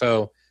and.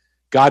 So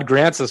God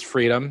grants us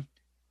freedom.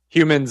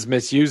 Humans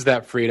misuse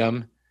that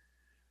freedom.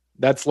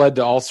 That's led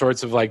to all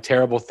sorts of like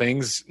terrible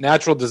things.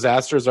 Natural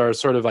disasters are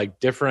sort of like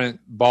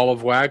different ball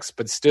of wax,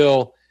 but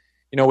still,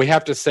 you know, we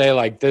have to say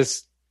like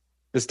this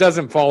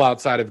doesn't fall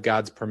outside of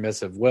God's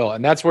permissive will.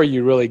 And that's where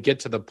you really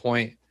get to the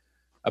point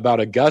about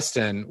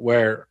Augustine,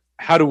 where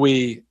how do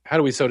we,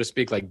 so to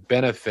speak, like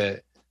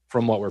benefit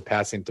from what we're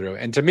passing through?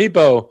 And to me,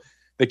 Bo,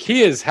 the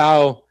key is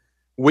how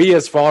we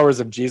as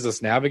followers of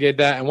Jesus navigate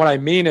that. And what I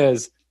mean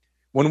is,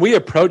 when we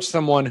approach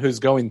someone who's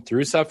going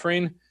through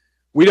suffering,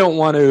 we don't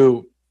want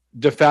to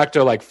de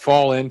facto like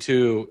fall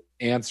into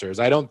answers.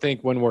 I don't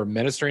think when we're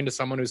ministering to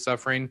someone who's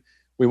suffering,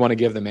 we want to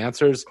give them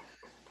answers.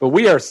 But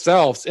we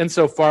ourselves,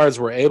 insofar as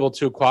we're able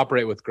to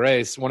cooperate with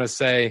grace, want to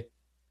say,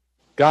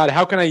 God,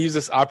 how can I use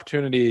this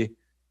opportunity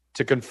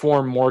to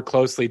conform more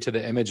closely to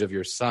the image of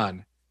your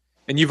Son?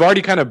 And you've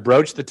already kind of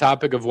broached the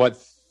topic of what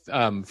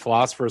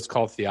philosophers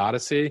call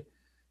theodicy.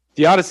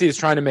 Theodicy is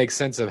trying to make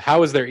sense of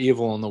how is there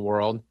evil in the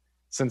world,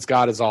 since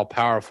God is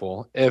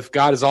all-powerful. If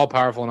God is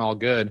all-powerful and all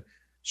good,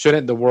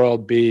 shouldn't the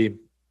world be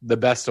the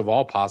best of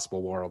all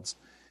possible worlds?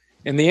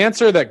 And the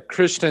answer that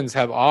Christians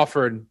have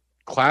offered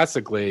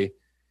classically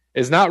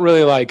is not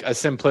really like a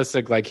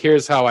simplistic, like,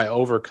 here's how I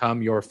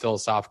overcome your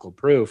philosophical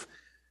proof,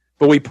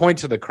 but we point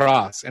to the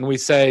cross and we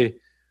say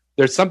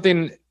there's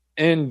something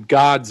in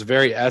God's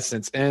very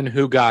essence, in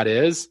who God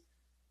is,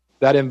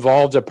 that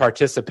involved a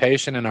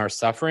participation in our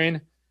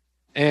suffering.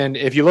 And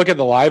if you look at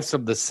the lives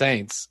of the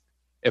saints,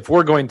 if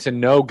we're going to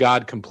know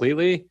God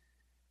completely,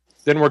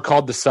 then we're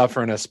called to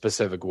suffer in a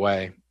specific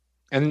way.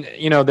 And,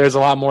 you know, there's a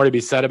lot more to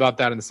be said about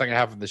that in the second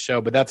half of the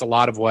show, but that's a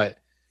lot of what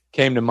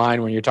came to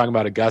mind when you're talking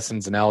about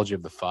Augustine's analogy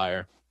of the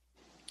fire.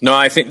 No,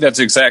 I think that's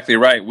exactly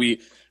right.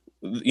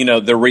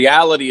 The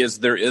reality is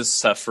there is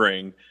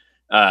suffering,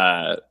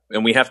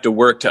 and we have to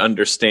work to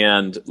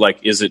understand, like,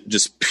 is it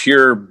just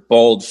pure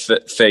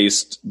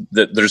bald-faced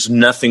that there's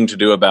nothing to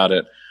do about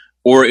it,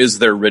 or is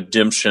there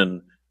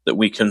redemption that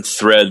we can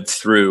thread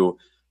through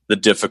the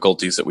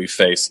difficulties that we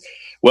face?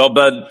 Well,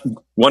 Bud,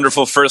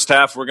 wonderful first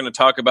half. We're going to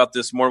talk about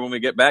this more when we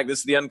get back. This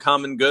is the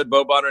Uncommon Good.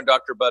 Bo Bonner and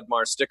Dr. Bud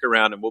Marr. Stick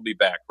around, and we'll be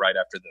back right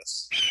after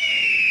this.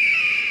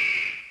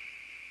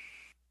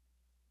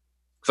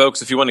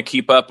 Folks, if you want to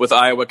keep up with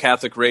Iowa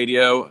Catholic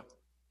Radio,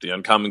 the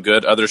Uncommon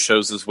Good, other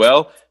shows as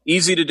well,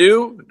 easy to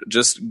do.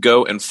 Just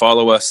go and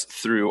follow us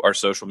through our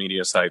social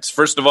media sites.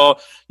 First of all,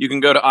 you can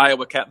go to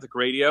Iowa Catholic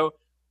Radio,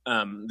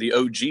 the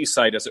OG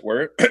site, as it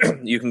were.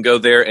 You can go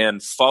there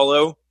and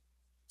follow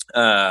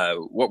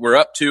what we're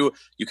up to.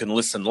 You can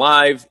listen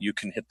live. You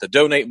can hit the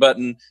donate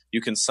button. You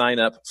can sign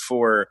up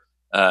for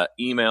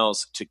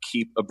emails to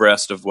keep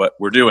abreast of what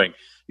we're doing.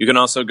 You can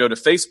also go to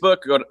Facebook,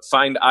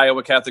 find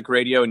Iowa Catholic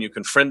Radio, and you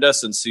can friend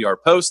us and see our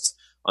posts.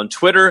 On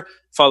Twitter,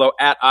 follow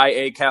at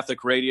IA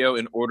Catholic Radio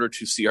in order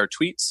to see our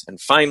tweets.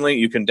 And finally,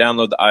 you can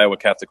download the Iowa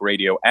Catholic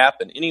Radio app,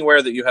 and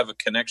anywhere that you have a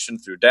connection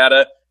through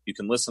data, you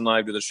can listen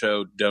live to the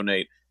show,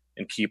 donate,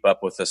 and keep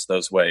up with us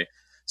those ways.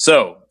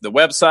 So the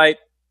website,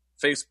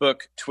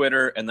 Facebook,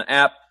 Twitter, and the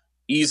app,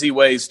 easy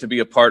ways to be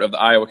a part of the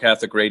Iowa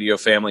Catholic Radio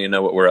family and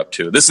know what we're up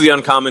to. This is the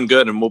Uncommon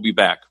Good, and we'll be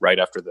back right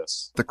after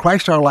this. The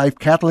Christ Our Life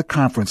Catholic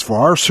Conference for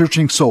Our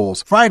Searching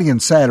Souls, Friday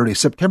and Saturday,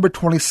 September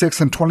 26th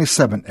and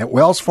 27th at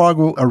Wells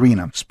Fargo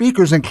Arena.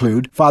 Speakers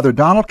include Father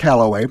Donald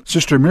Calloway,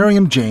 Sister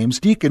Miriam James,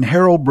 Deacon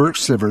Harold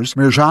Burke-Sivers,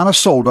 Mirjana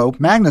Soldo,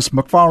 Magnus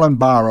McFarland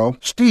Barrow,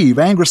 Steve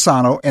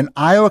Angrisano, and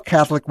Iowa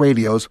Catholic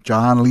Radio's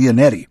John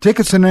Leonetti.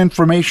 Tickets and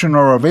information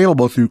are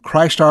available through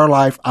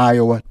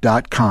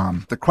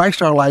ChristOurLifeIowa.com. The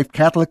Christ Our Life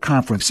Catholic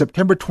Conference,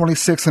 September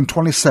 26th and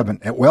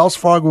 27th at Wells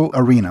Fargo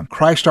Arena,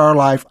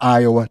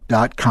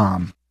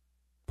 ChristOurLifeIowa.com.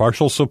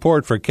 Partial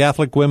support for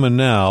Catholic Women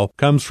Now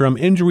comes from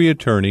injury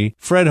attorney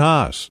Fred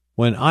Haas.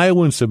 When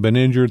Iowans have been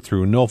injured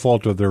through no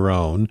fault of their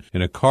own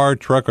in a car,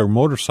 truck, or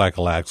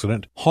motorcycle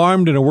accident,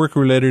 harmed in a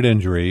work-related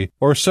injury,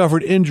 or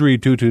suffered injury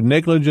due to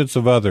negligence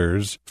of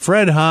others,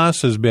 Fred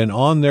Haas has been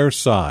on their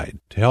side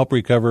to help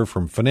recover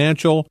from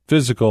financial,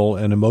 physical,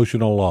 and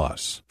emotional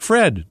loss.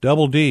 Fred,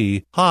 double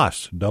D,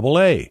 Haas, double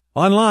A.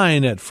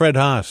 Online at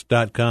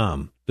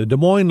fredhaas.com. The Des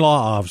Moines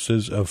Law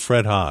Offices of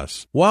Fred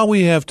Haas. While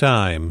we have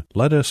time,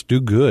 let us do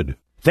good.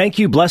 Thank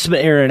you, Blessman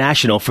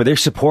International, for their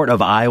support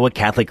of Iowa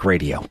Catholic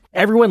Radio.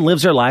 Everyone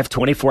lives their life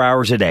 24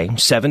 hours a day,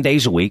 7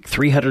 days a week,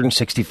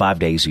 365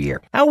 days a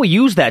year. How we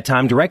use that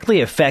time directly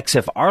affects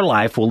if our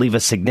life will leave a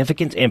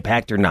significant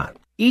impact or not.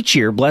 Each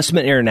year,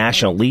 Blessman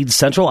International leads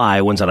Central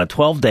Iowans on a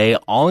 12-day,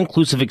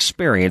 all-inclusive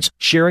experience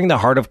sharing the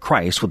heart of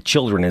Christ with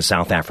children in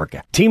South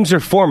Africa. Teams are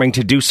forming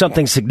to do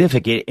something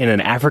significant in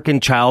an African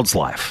child's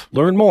life.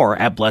 Learn more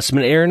at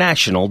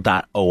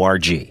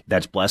blessmaninternational.org.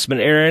 That's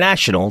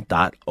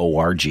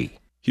blessmaninternational.org.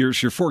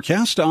 Here's your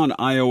forecast on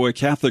Iowa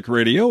Catholic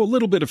Radio. A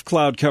little bit of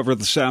cloud cover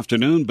this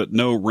afternoon, but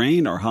no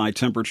rain. Our high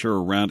temperature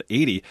around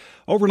 80.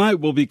 Overnight,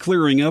 we'll be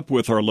clearing up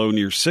with our low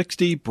near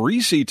 60,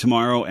 breezy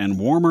tomorrow, and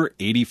warmer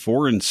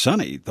 84 and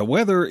sunny. The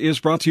weather is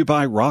brought to you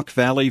by Rock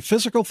Valley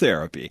Physical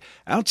Therapy,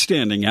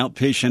 outstanding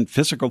outpatient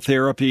physical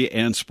therapy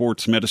and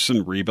sports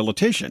medicine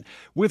rehabilitation,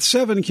 with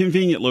 7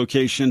 convenient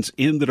locations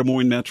in the Des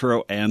Moines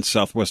Metro and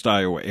Southwest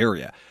Iowa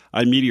area.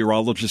 I'm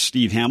meteorologist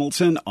Steve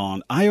Hamilton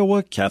on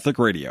Iowa Catholic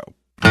Radio.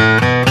 We're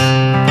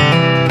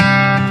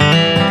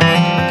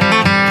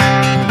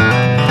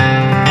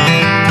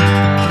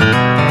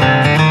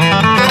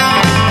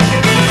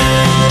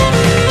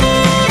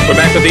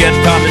back with the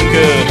Uncommon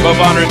Good. Bo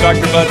Bonner and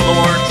Dr. Bud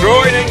Marr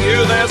joining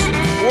you this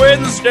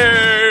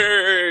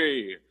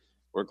Wednesday.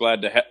 We're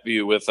glad to have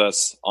you with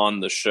us on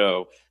the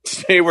show.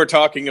 Today we're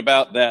talking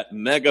about that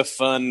mega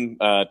fun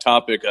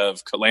topic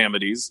of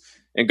calamities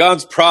and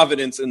God's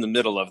providence in the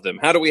middle of them.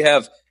 How do we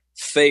have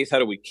faith? How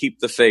do we keep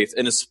the faith?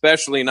 And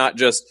especially not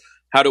just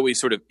how do we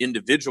sort of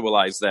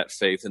individualize that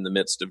faith in the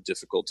midst of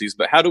difficulties,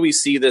 but how do we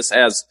see this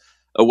as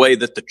a way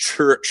that the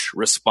church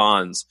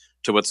responds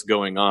to what's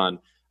going on?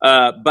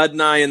 Bud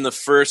and I, in the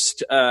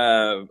first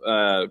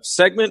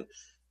segment,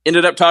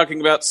 ended up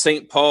talking about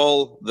St.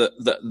 Paul,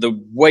 the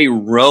way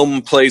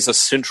Rome plays a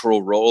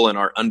central role in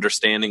our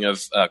understanding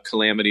of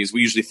calamities.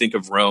 We usually think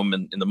of Rome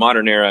in the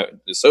modern era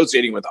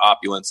associating with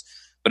opulence,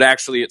 but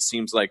actually it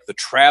seems like the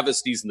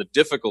travesties and the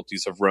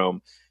difficulties of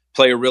Rome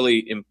play a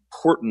really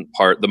important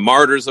part. The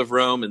martyrs of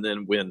Rome, and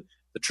then when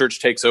the church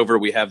takes over,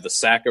 we have the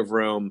sack of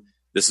Rome.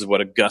 This is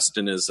what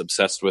Augustine is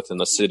obsessed with in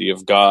the city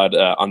of God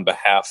on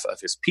behalf of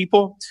his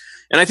people.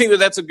 And I think that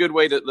that's a good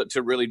way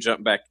to really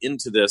jump back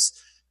into this.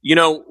 You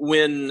know,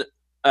 when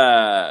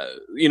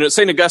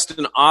St.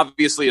 Augustine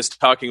obviously is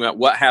talking about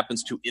what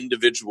happens to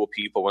individual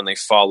people when they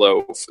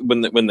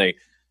when they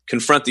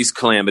confront these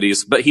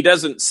calamities, but he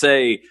doesn't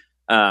say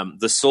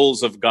the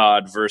souls of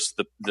God versus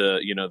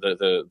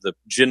the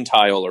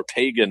Gentile or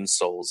pagan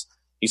souls.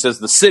 He says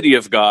the city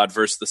of God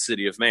versus the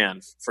city of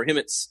man. For him,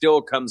 it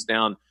still comes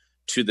down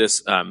to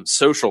this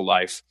social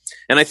life.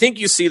 And I think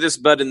you see this,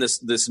 Bud, in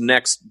this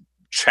next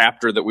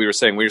chapter that we were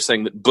saying. We were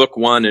saying that book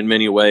 1 in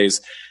many ways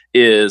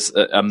is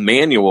a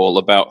manual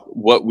about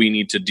what we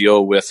need to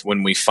deal with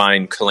when we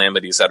find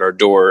calamities at our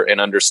door and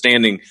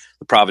understanding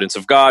the providence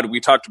of God. We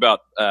talked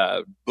about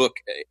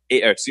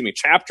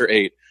chapter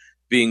 8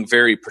 being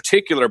very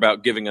particular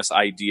about giving us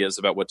ideas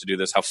about what to do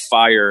this, how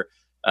fire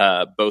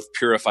both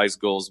purifies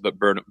gold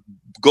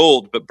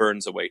but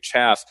burns away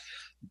chaff.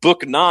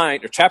 Book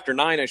 9, or chapter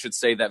 9, I should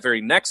say, that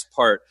very next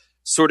part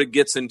sort of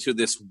gets into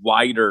this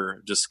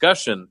wider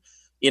discussion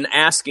in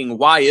asking,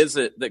 why is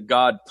it that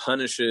God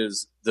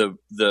punishes the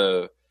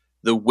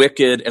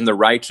wicked and the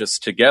righteous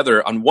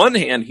together? On one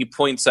hand, he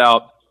points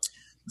out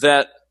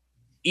that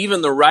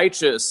even the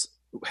righteous,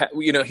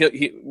 he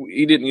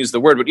didn't use the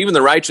word, but even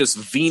the righteous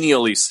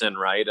venially sin,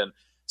 right? And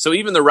so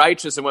even the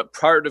righteous, and what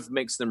part of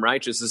makes them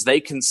righteous is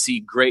they can see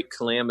great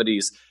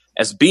calamities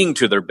as being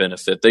to their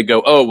benefit. They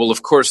go, oh, well,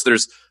 of course,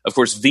 there's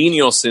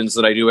venial sins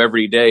that I do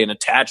every day and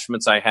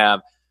attachments I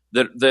have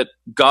that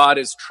God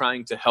is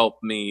trying to help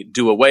me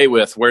do away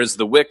with, whereas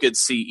the wicked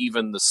see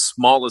even the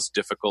smallest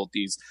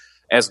difficulties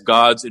as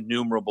God's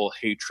innumerable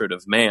hatred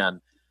of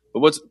man. But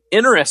what's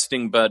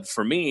interesting, Bud,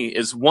 for me,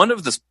 is one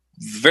of the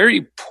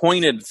very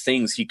pointed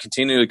things he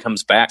continually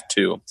comes back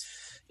to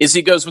is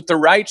he goes, with the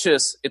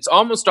righteous, it's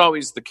almost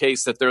always the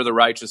case that they're the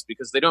righteous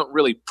because they don't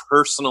really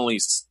personally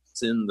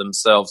sin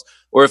themselves,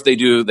 or if they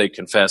do, they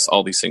confess,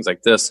 all these things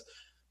like this.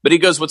 But he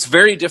goes, what's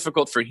very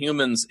difficult for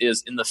humans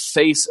is in the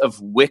face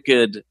of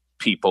wicked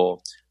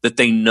people that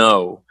they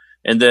know,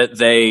 and that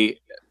they,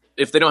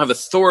 if they don't have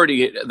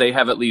authority, they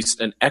have at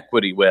least an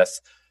equity with,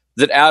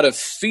 that out of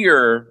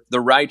fear, the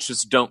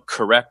righteous don't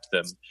correct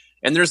them.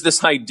 And there's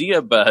this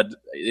idea, Bud,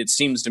 it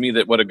seems to me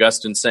that what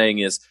Augustine's saying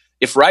is,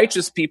 if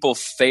righteous people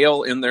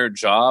fail in their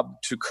job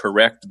to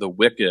correct the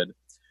wicked,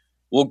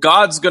 well,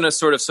 God's going to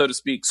sort of, so to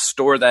speak,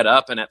 store that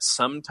up, and at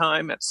some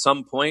time, at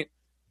some point,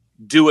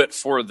 do it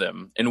for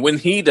them. And when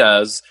he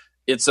does,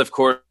 it's, of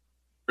course,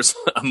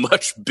 a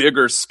much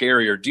bigger,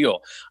 scarier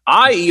deal.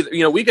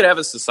 We could have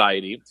a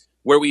society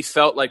where we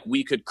felt like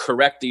we could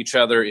correct each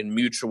other in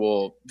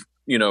mutual,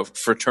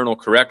 fraternal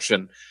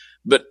correction.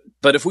 But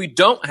if we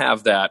don't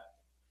have that,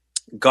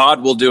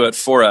 God will do it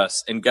for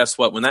us. And guess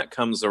what? When that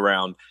comes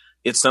around,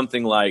 it's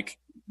something like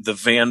the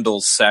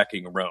Vandals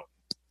sacking Rome.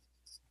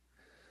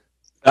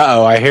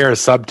 Uh-oh, I hear a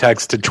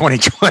subtext to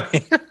 2020.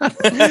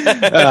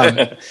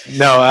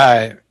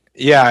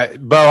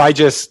 Bo,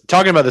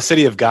 talking about the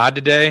City of God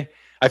today,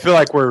 I feel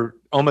like we're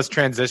almost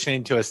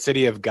transitioning to a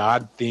City of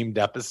God themed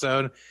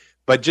episode,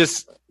 but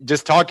just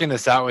talking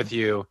this out with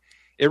you,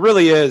 it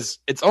really is,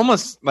 it's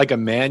almost like a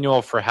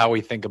manual for how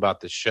we think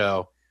about the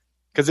show.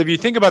 Because if you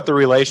think about the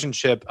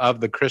relationship of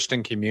the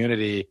Christian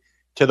community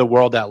to the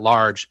world at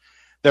large,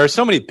 there are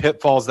so many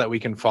pitfalls that we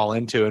can fall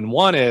into. And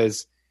one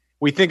is,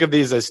 we think of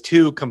these as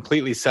two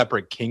completely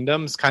separate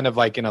kingdoms, kind of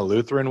like in a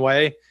Lutheran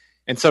way.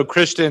 And so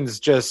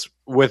Christians just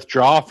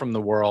withdraw from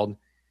the world.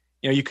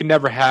 You can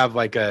never have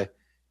like a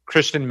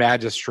Christian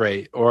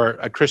magistrate or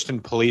a Christian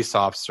police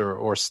officer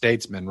or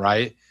statesman,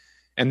 right?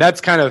 And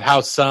that's kind of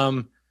how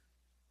some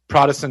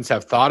Protestants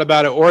have thought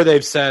about it, or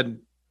they've said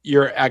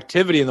your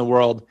activity in the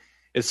world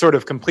is sort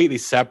of completely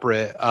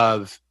separate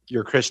of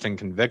your Christian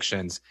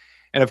convictions.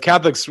 And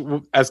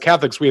as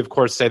Catholics, we of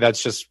course say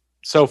that's just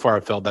so far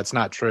afield. That's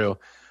not true.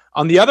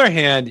 On the other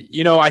hand,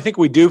 I think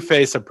we do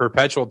face a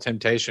perpetual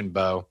temptation,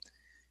 Bo,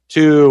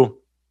 to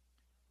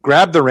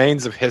grab the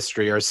reins of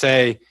history or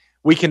say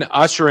we can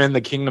usher in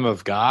the kingdom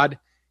of God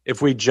if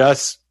we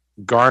just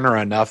garner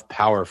enough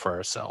power for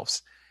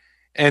ourselves.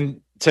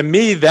 And to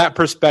me, that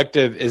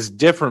perspective is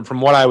different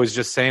from what I was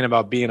just saying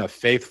about being a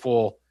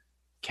faithful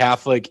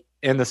Catholic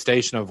in the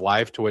station of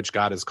life to which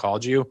God has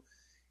called you.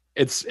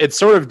 It's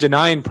sort of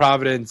denying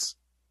providence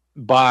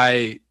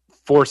by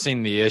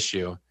forcing the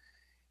issue.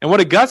 And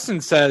what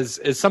Augustine says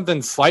is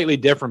something slightly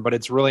different, but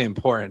it's really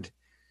important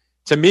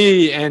to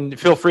me. And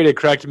feel free to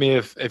correct me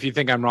if you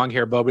think I'm wrong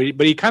here, Bo,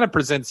 but he kind of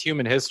presents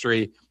human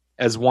history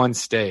as one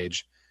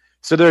stage.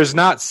 So there's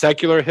not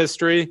secular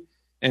history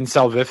and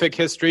salvific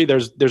history.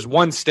 There's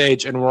one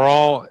stage, and we're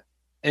all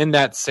in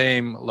that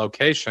same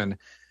location.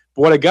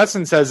 But what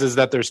Augustine says is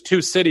that there's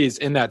two cities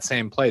in that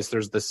same place.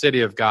 There's the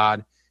city of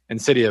God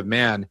and city of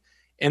man.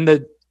 And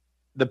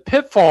the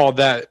pitfall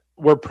that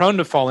we're prone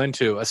to fall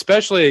into,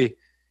 especially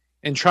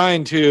in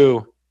trying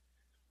to,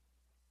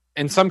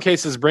 in some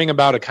cases, bring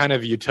about a kind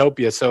of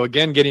utopia. So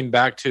again, getting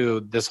back to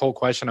this whole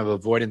question of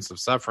avoidance of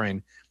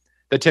suffering,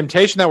 the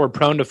temptation that we're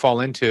prone to fall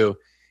into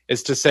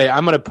is to say,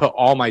 I'm going to put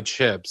all my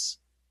chips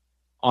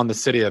on the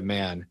city of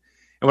man.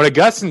 And what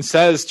Augustine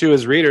says to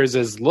his readers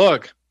is,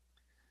 look,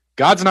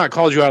 God's not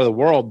called you out of the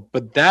world,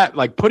 but that,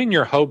 like, putting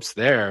your hopes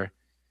there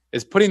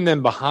is putting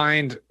them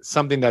behind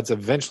something that's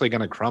eventually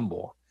going to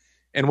crumble.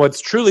 And what's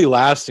truly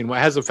lasting, what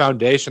has a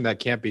foundation that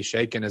can't be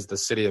shaken, is the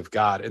city of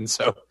God. And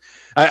so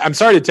I'm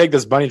sorry to take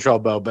this bunny trail,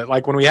 Bo, but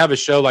like when we have a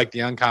show like The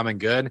Uncommon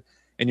Good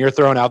and you're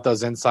throwing out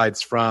those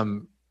insights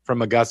from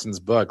Augustine's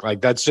book,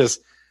 like that's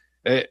just,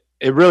 it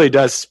really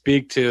does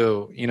speak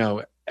to,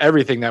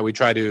 everything that we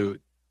try to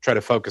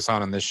focus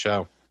on this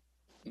show.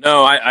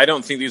 No, I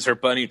don't think these are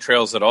bunny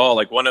trails at all.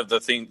 Like one of the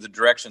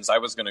directions I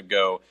was going to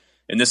go,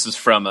 and this is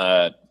from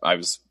I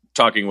was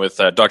talking with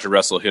Dr.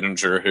 Russell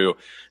Hittinger, who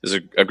is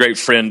a great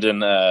friend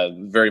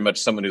and very much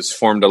someone who's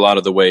formed a lot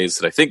of the ways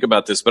that I think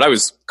about this. But I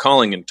was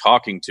calling and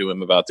talking to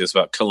him about this,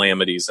 about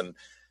calamities and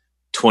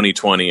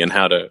 2020 and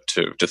how to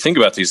think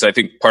about these. I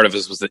think part of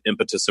this was the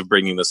impetus of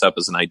bringing this up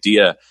as an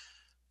idea.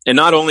 And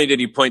not only did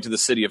he point to the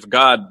city of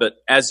God, but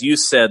as you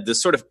said,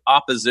 this sort of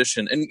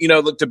opposition. And,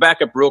 look, to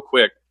back up real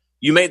quick,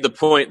 you made the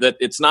point that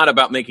it's not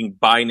about making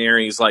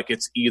binaries like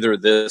it's either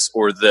this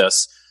or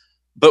this.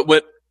 But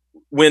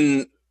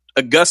when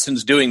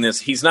Augustine's doing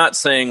this, he's not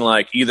saying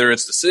like either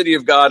it's the city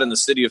of God and the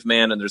city of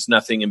man and there's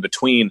nothing in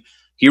between.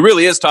 He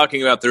really is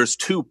talking about there's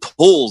two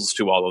poles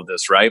to all of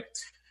this, right?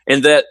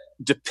 And that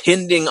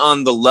depending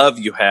on the love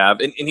you have,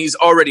 and we've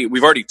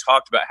already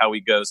talked about how he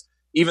goes,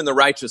 even the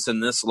righteous in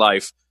this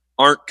life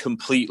aren't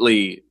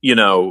completely,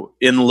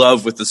 in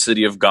love with the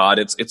city of God.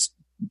 It's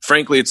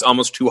frankly, it's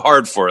almost too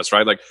hard for us,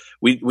 right? Like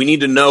we need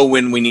to know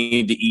when we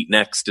need to eat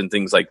next and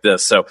things like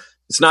this. So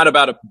it's not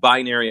about a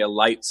binary, a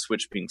light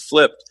switch being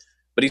flipped,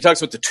 but he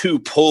talks about the two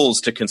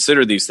poles to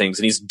consider these things.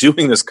 And he's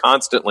doing this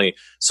constantly.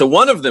 So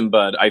one of them,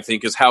 Bud, I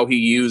think, is how he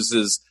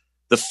uses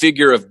the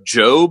figure of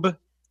Job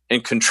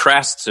and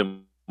contrasts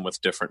him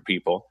with different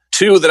people.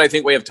 Two that I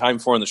think we have time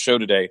for on the show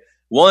today.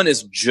 One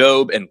is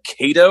Job and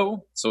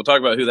Cato. So we'll talk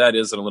about who that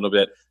is in a little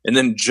bit. And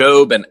then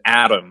Job and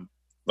Adam,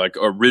 like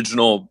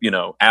original,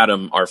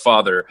 Adam, our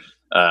father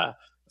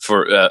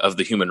of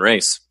the human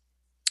race.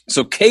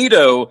 So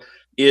Cato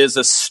is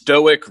a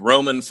Stoic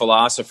Roman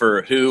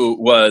philosopher who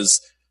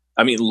was,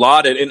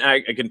 lauded. And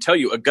I can tell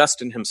you,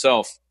 Augustine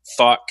himself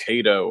thought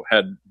Cato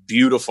had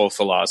beautiful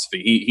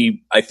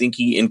philosophy. I think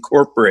he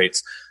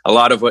incorporates a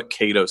lot of what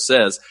Cato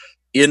says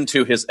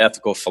into his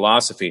ethical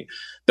philosophy.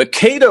 But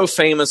Cato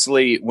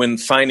famously, when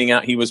finding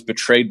out he was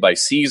betrayed by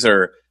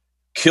Caesar,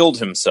 killed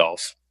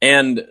himself.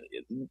 And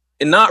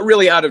not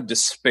really out of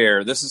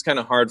despair. This is kind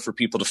of hard for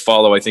people to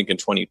follow, I think, in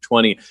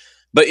 2020.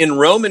 But in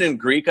Roman and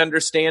Greek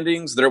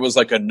understandings, there was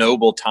like a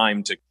noble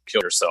time to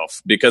kill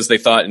yourself because they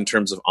thought in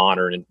terms of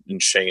honor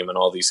and shame and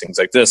all these things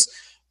like this.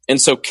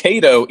 And so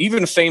Cato,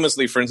 even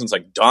famously, for instance,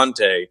 like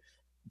Dante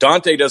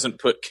doesn't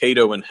put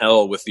Cato in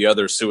hell with the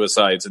other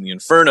suicides in the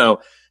Inferno.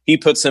 He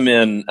puts him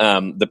in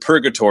the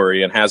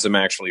purgatory and has him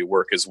actually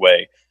work his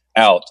way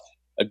out.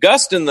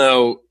 Augustine,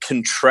 though,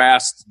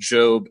 contrasts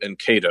Job and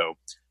Cato,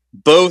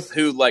 both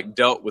who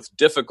dealt with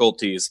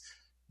difficulties.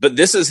 But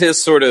this is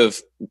his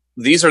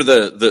these are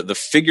the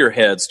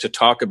figureheads to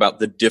talk about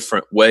the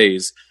different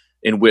ways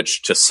in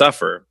which to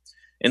suffer.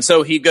 And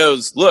so he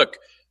goes, look,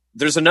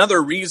 there's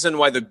another reason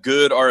why the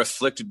good are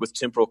afflicted with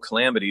temporal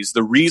calamities,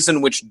 the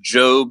reason which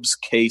Job's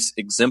case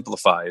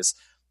exemplifies,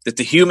 that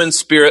the human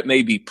spirit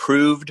may be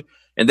proved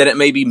and that it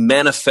may be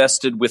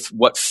manifested with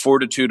what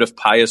fortitude of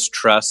pious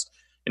trust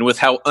and with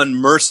how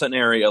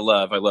unmercenary a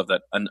love, I love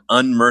that, an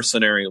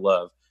unmercenary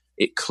love,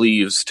 it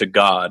cleaves to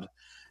God.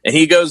 And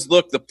he goes,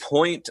 look, the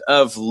point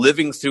of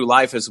living through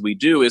life as we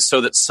do is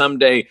so that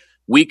someday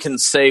we can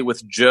say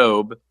with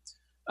Job,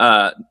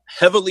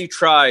 heavily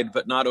tried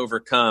but not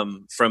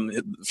overcome,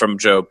 from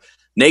Job,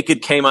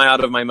 naked came I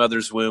out of my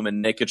mother's womb,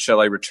 and naked shall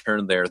I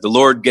return there. The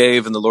Lord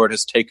gave, and the Lord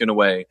has taken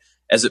away.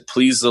 As it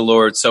pleased the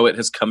Lord, so it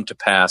has come to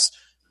pass.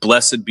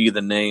 Blessed be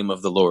the name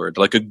of the Lord.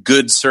 Like a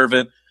good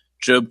servant,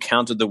 Job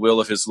counted the will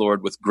of his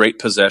Lord with great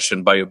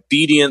possession by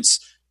obedience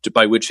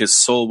by which his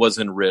soul was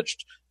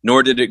enriched.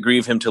 Nor did it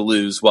grieve him to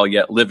lose while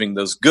yet living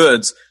those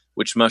goods,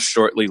 which must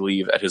shortly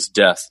leave at his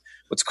death.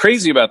 What's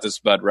crazy about this,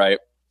 Bud, right,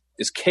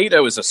 is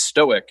Cato is a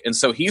Stoic. And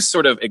so he's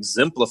sort of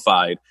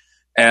exemplified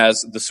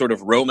as the sort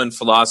of Roman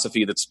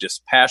philosophy that's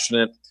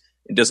dispassionate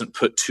and doesn't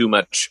put too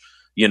much,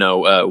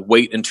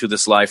 weight into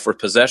this life for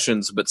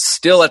possessions, but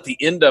still at the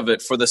end of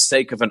it, for the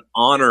sake of an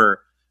honor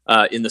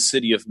in the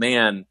city of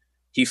man,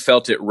 he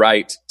felt it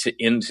right to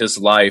end his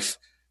life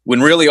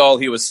when really all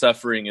he was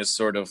suffering is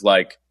sort of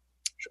like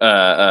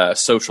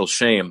social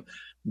shame.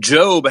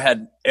 Job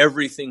had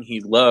everything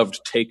he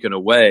loved taken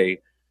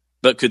away,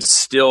 but could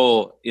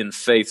still in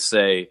faith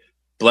say,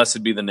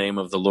 blessed be the name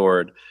of the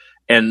Lord.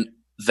 And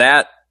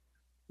that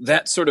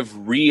sort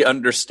of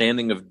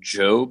re-understanding of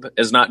Job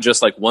as not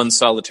just like one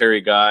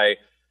solitary guy,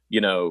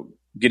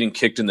 getting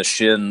kicked in the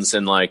shins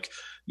and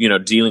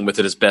dealing with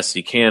it as best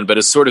he can, but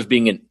as sort of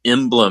being an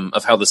emblem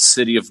of how the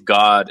city of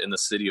God and the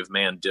city of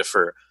man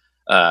differ.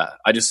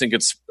 I just think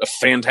it's a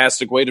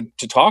fantastic way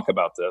to talk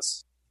about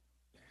this.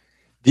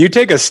 Do you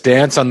take a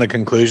stance on the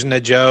conclusion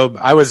of Job?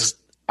 I was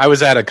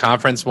at a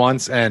conference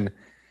once, and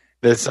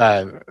this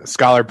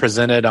scholar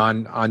presented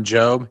on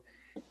Job,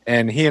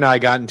 and he and I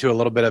got into a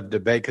little bit of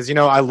debate because,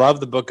 I love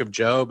the book of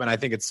Job, and I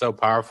think it's so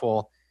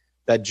powerful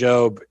that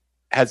Job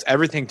has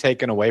everything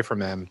taken away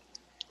from him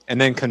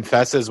and then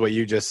confesses what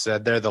you just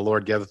said there, the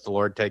Lord giveth, the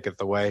Lord taketh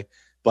away.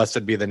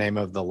 Blessed be the name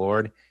of the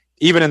Lord.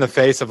 Even in the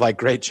face of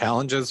great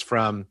challenges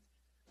from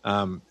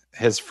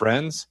his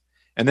friends.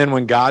 And then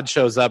when God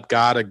shows up,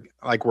 God,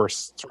 like we're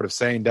sort of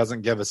saying,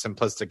 doesn't give a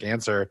simplistic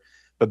answer,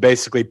 but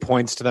basically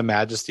points to the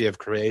majesty of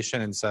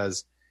creation and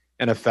says,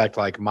 in effect,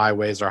 my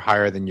ways are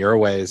higher than your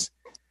ways.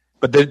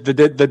 But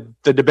the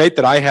debate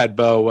that I had,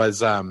 Bo,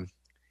 was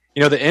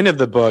the end of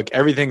the book,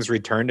 everything's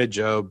returned to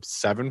Job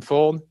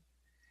sevenfold.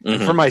 And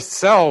Mm-hmm. for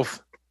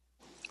myself,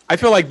 I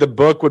feel like the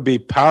book would be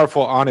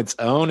powerful on its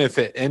own if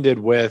it ended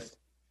with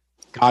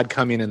God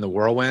coming in the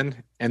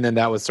whirlwind, and then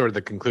that was sort of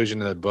the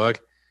conclusion of the book.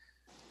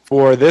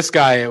 For this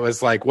guy, it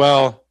was like,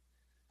 well,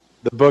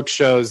 the book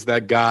shows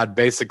that God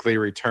basically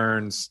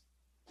returns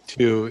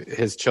to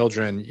his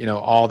children,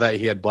 all that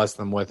he had blessed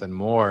them with and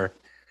more.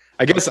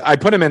 I guess I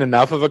put him in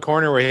enough of a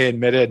corner where he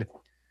admitted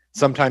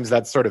sometimes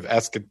that's sort of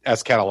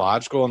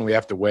eschatological, and we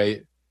have to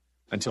wait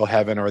until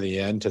heaven or the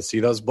end to see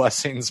those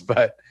blessings.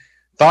 But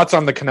thoughts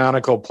on the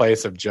canonical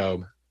place of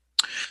Job?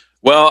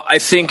 Well, I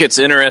think it's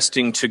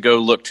interesting to go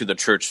look to the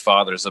church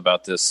fathers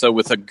about this. So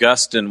with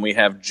Augustine, we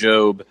have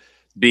Job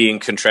being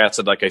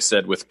contrasted, like I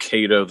said, with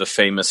Cato, the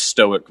famous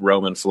Stoic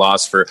Roman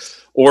philosopher.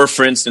 Or,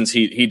 for instance,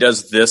 he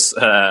does this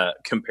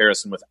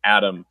comparison with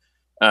Adam.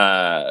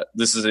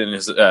 This is in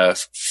his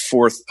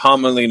fourth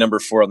homily, number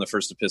 4 on the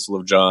first epistle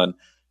of John.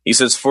 He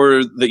says,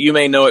 "For that you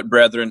may know it,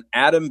 brethren,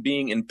 Adam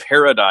being in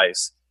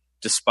paradise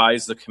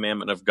despised the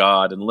commandment of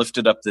God and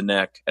lifted up the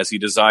neck as he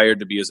desired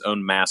to be his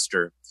own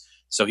master.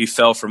 So he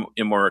fell from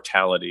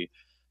immortality.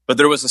 But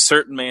there was a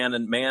certain man,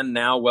 and man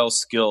now well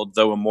skilled,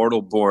 though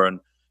immortal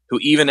born, who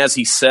even as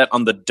he sat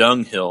on the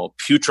dunghill,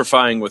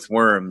 putrefying with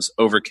worms,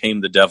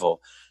 overcame the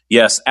devil.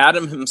 Yes,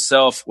 Adam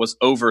himself was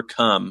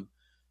overcome,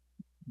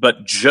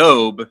 but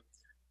Job,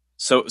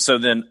 so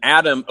then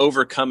Adam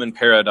overcome in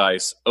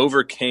paradise,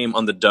 overcame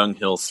on the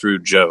dunghill through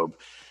Job."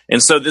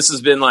 And so this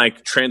has been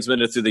like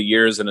transmitted through the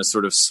years in a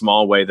sort of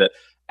small way that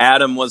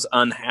Adam was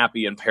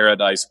unhappy in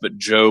paradise, but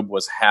Job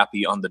was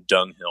happy on the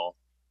dunghill.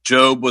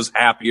 Job was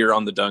happier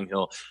on the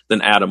dunghill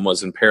than Adam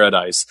was in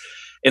paradise.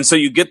 And so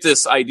you get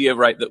this idea,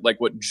 right, that like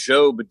what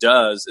Job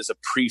does is a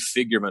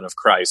prefigurement of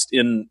Christ.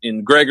 In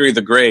Gregory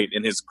the Great,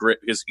 in his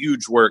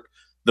huge work,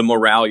 The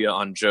Moralia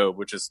on Job,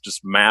 which is just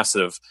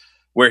massive,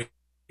 where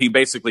he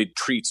basically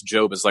treats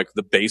Job as like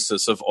the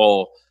basis of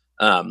all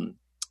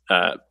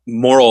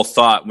moral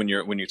thought when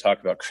you talk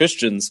about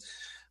Christians.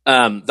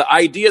 The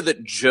idea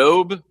that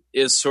Job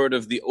is sort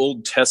of the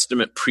Old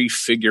Testament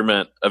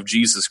prefigurement of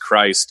Jesus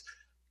Christ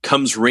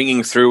comes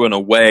ringing through in a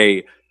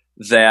way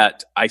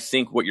that I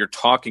think what you're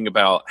talking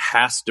about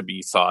has to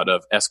be thought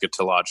of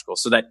eschatological.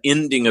 So that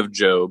ending of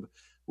Job,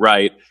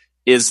 right,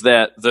 is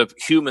that the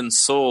human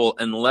soul,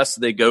 unless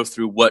they go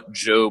through what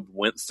Job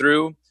went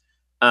through,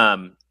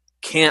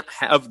 can't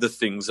have the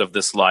things of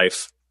this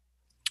life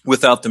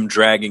without them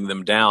dragging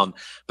them down.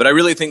 But I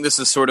really think this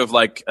is sort of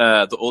like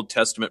the Old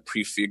Testament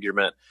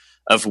prefigurement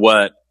of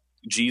what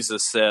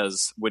Jesus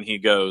says when he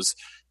goes,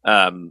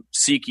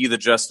 "Seek ye the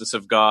justice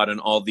of God, and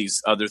all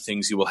these other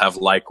things you will have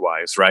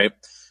likewise," right?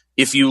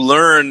 If you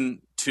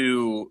learn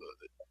to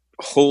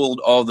hold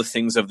all the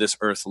things of this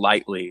earth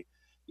lightly,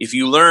 if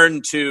you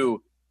learn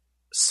to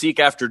seek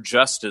after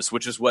justice,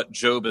 which is what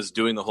Job is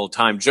doing the whole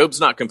time. Job's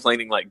not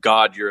complaining like,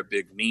 "God, you're a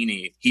big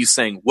meanie." He's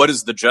saying, what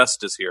is the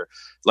justice here?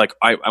 Like,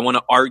 I want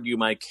to argue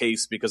my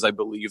case because I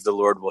believe the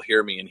Lord will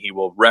hear me and he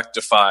will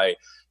rectify,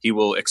 he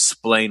will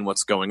explain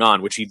what's going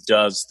on, which he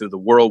does through the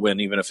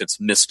whirlwind, even if it's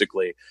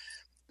mystically.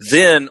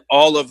 Then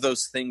all of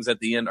those things at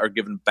the end are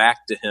given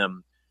back to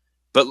him,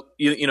 but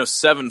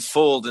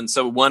sevenfold. And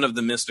so one of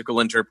the mystical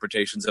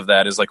interpretations of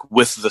that is like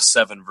with the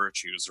 7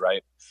 virtues,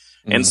 right?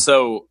 Mm. And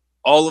so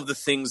all of the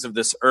things of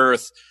this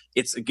earth,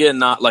 it's again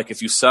not like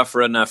if you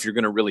suffer enough, you're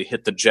going to really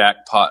hit the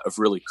jackpot of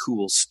really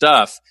cool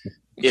stuff.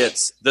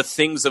 It's the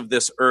things of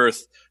this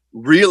earth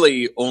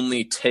really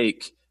only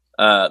take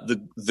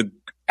the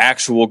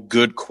actual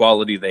good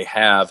quality they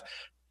have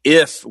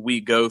if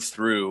we go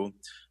through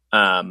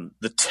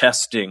the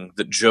testing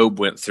that Job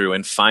went through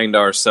and find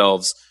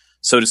ourselves,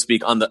 so to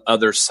speak, on the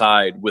other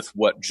side with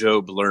what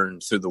Job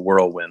learned through the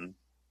whirlwind.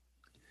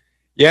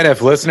 Yeah, and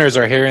if listeners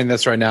are hearing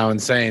this right now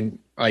and saying,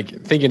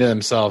 like, thinking to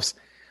themselves,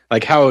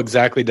 like, how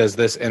exactly does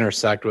this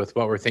intersect with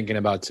what we're thinking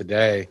about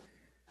today?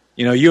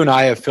 You and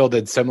I have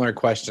fielded similar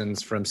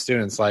questions from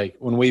students. Like,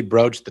 when we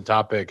broached the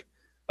topic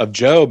of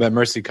Job at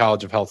Mercy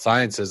College of Health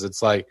Sciences,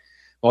 it's like,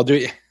 well,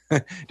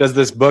 does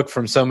this book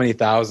from so many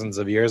thousands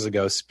of years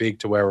ago speak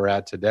to where we're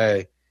at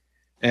today?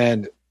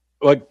 And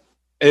look,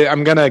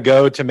 I'm going to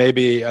go to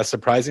maybe a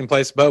surprising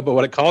place, Bo, but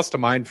what it calls to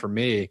mind for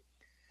me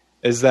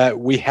is that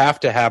we have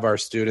to have our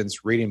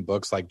students reading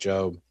books like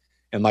Job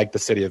and like The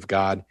City of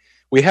God.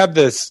 We have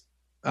this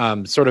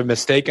sort of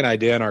mistaken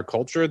idea in our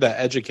culture that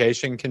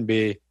education can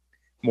be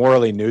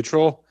morally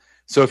neutral.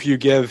 So if you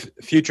give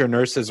future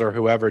nurses or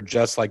whoever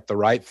just like the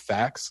right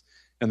facts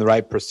and the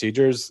right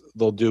procedures,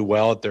 they'll do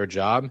well at their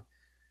job.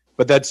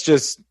 But that's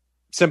just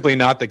simply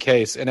not the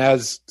case. And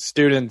as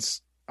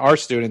our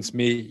students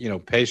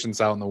meet, patients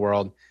out in the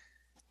world,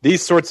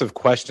 these sorts of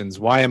questions,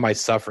 why am I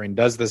suffering?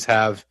 Does this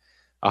have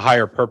a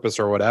higher purpose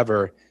or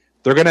whatever?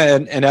 They're going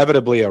to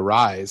inevitably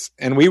arise.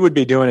 And we would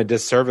be doing a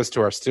disservice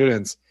to our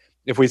students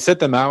if we sit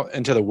them out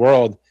into the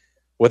world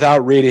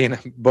without reading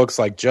books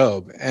like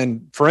Job.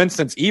 And for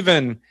instance,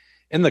 even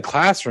in the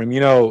classroom,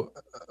 you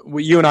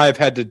and I have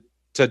had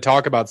to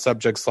talk about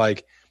subjects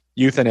like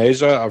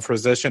euthanasia, or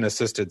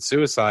physician-assisted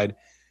suicide.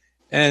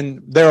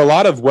 And there are a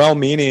lot of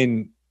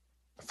well-meaning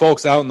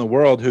folks out in the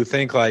world who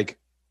think like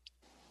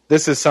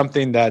this is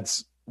something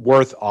that's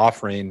worth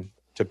offering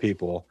to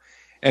people.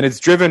 And it's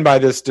driven by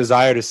this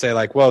desire to say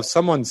like, well, if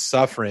someone's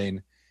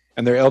suffering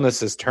and their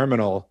illness is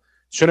terminal,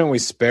 shouldn't we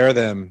spare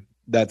them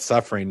that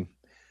suffering?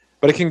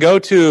 But it can go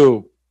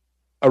to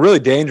a really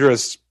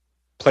dangerous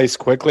place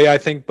quickly, I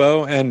think,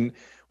 Bo. And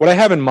what I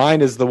have in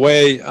mind is the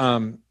way,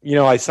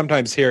 I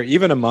sometimes hear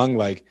even among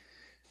like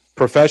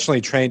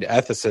professionally trained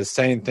ethicists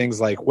saying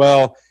things like,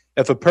 well,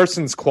 if a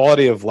person's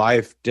quality of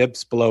life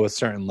dips below a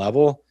certain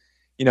level,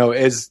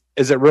 is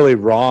it really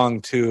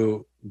wrong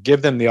to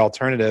give them the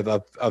alternative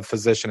of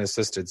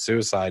physician-assisted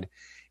suicide?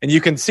 And you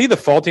can see the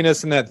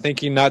faultiness in that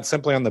thinking, not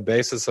simply on the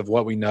basis of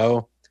what we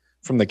know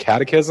from the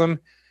catechism,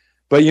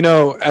 but,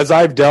 as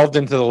I've delved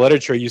into the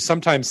literature, you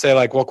sometimes say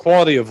like, well,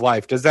 quality of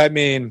life, does that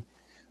mean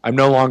I'm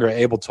no longer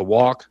able to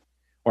walk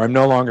or I'm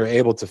no longer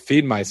able to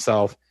feed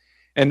myself?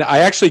 And I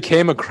actually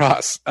came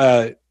across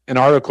an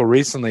article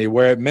recently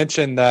where it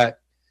mentioned that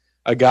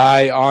a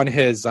guy on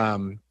his,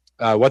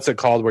 what's it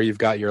called, where you've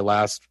got your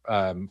last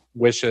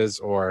wishes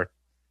or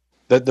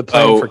the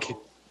plan for...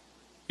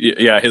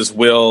 Yeah, his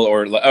will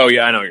or... Oh,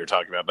 yeah, I know what you're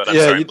talking about, but I'm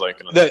sorry, I'm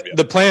blanking on that.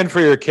 The plan for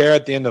your care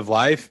at the end of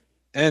life.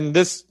 And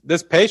this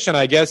patient,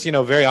 I guess,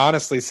 very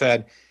honestly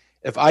said,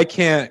 if I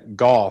can't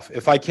golf,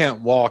 if I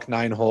can't walk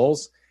 9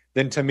 holes,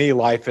 then to me,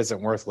 life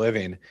isn't worth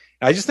living. And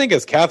I just think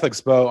as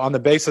Catholics, Bo, on the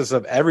basis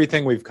of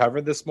everything we've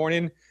covered this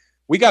morning,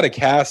 we got to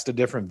cast a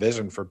different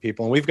vision for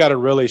people. And we've got to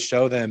really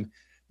show them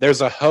there's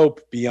a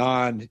hope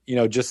beyond,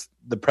 just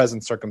the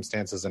present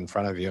circumstances in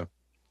front of you.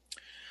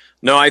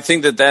 No, I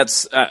think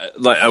that's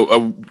like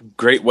a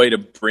great way to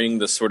bring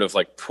this sort of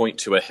like point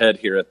to a head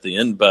here at the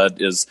end,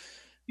 Bud, is,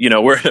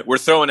 we're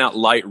throwing out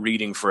light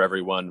reading for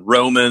everyone.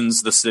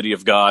 Romans, the city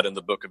of God, and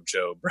the book of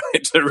Job,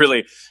 right? To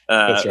really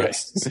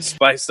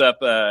spice up,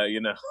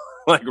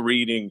 like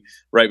reading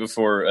right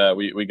before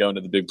we go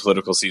into the big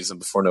political season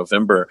before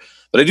November.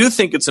 But I do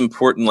think it's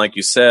important, like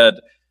you said,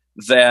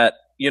 that,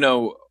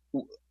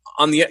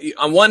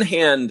 on one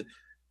hand,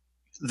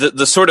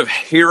 the sort of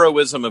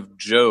heroism of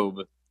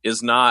Job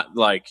is not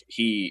like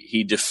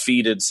he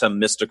defeated some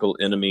mystical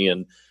enemy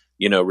and,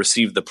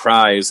 received the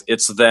prize.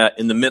 It's that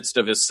in the midst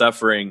of his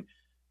suffering,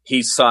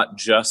 he sought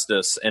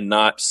justice and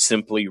not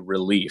simply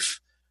relief.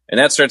 And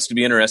that starts to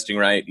be interesting,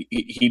 right?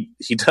 He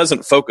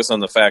doesn't focus on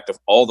the fact of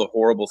all the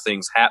horrible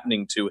things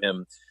happening to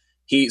him.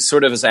 He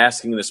sort of is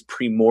asking this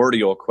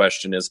primordial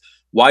question is,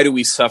 why do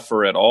we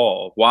suffer at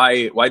all?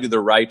 Why do the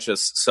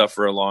righteous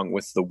suffer along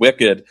with the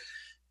wicked?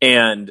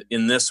 And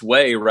in this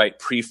way, right,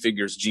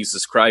 prefigures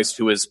Jesus Christ,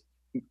 who is,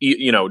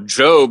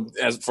 Job,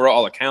 as for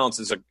all accounts,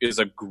 is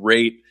a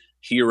great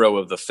hero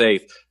of the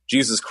faith.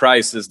 Jesus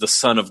Christ is the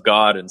Son of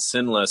God and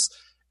sinless.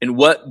 And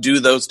what do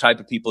those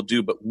type of people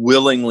do but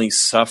willingly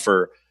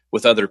suffer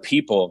with other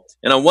people?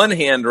 And on one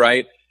hand,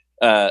 right,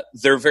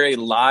 their very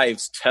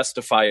lives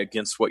testify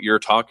against what you're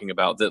talking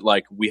about, that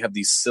like we have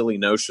these silly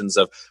notions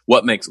of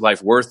what makes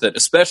life worth it,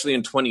 especially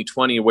in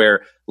 2020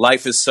 where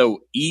life is so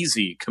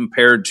easy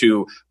compared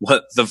to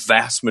what the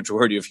vast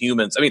majority of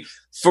humans. I mean,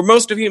 for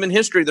most of human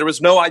history, there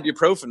was no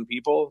ibuprofen,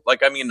 people.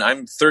 Like, I mean,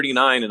 I'm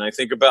 39 and I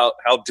think about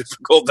how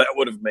difficult that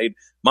would have made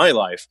my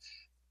life.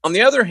 On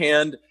the other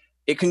hand,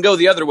 it can go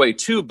the other way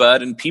too,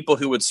 Bud, and people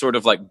who would sort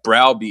of like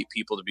browbeat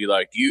people to be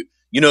like,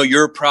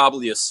 you're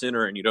probably a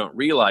sinner and you don't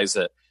realize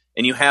it.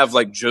 And you have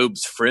like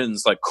Job's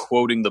friends like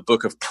quoting the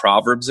book of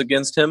Proverbs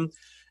against him.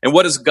 And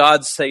what does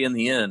God say in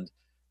the end?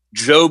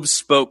 Job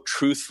spoke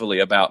truthfully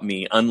about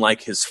me,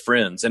 unlike his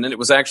friends. And it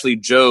was actually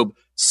Job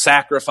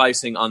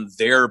sacrificing on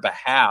their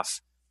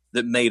behalf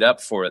that made up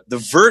for it. The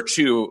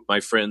virtue, my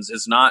friends,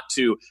 is not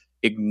to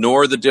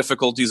ignore the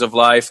difficulties of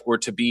life or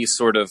to be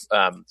sort of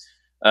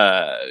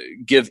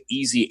give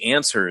easy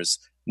answers,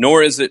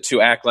 nor is it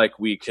to act like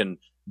we can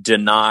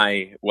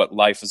deny what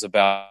life is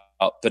about,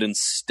 but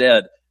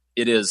instead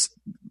it is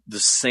the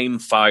same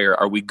fire.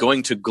 Are we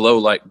going to glow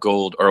like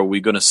gold or are we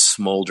going to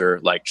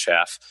smolder like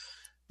chaff?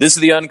 This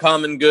is the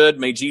Uncommon Good.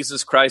 May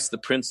Jesus Christ, the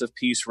Prince of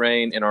Peace,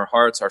 reign in our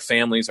hearts, our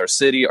families, our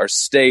city, our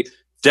state,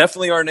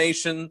 definitely our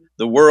nation,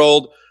 the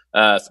world,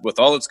 with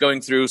all it's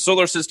going through,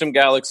 solar system,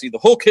 galaxy, the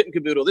whole kit and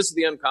caboodle. This is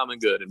the Uncommon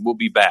Good, and we'll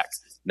be back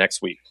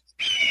next week.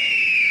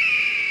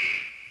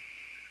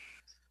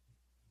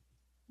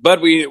 But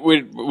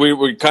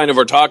we kind of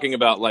are talking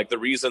about like the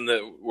reason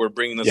that we're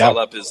bringing this all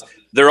up is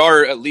there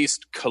are at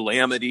least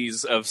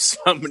calamities of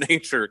some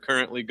nature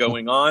currently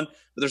going on.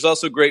 But there's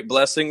also great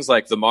blessings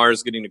like the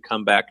Mars getting to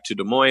come back to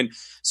Des Moines.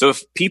 So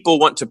if people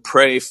want to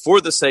pray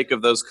for the sake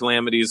of those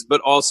calamities, but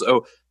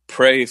also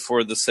pray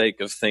for the sake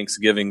of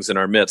Thanksgivings in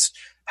our midst,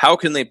 how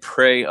can they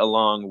pray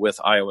along with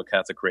Iowa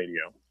Catholic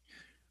Radio?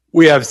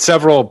 We have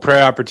several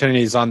prayer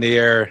opportunities on the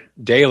air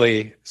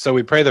daily. So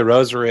we pray the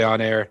Rosary on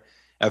air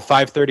at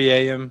 5:30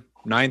 a.m.,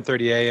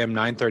 9:30 a.m.,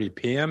 9:30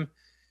 p.m.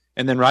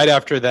 And then right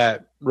after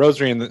that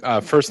Rosary,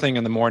 first thing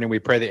in the morning, we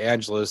pray the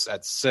Angelus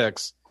at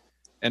 6.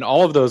 And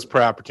all of those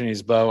prayer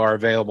opportunities, Bo, are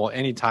available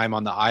anytime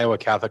on the Iowa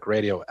Catholic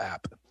Radio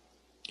app.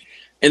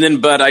 And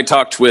then, Bud, I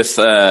talked with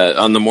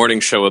on the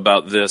morning show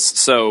about this.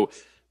 So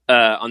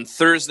on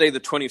Thursday, the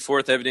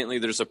 24th, evidently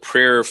there's a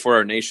prayer for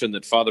our nation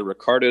that Father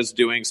Ricardo is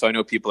doing. So I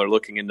know people are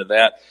looking into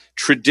that.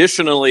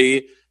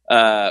 Traditionally,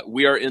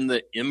 we are in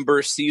the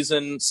Ember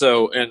season.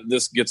 So, and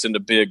this gets into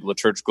big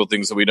liturgical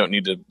things that we don't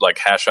need to like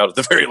hash out at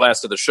the very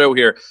last of the show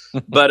here.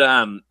 But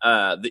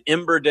the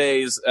Ember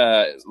days,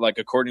 like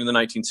according to the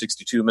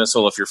 1962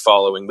 Missal, if you're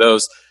following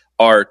those,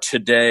 are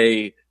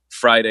today,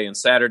 Friday, and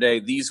Saturday.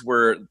 These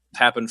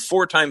happened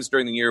 4 times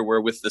during the year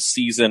where with the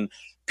season,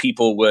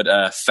 people would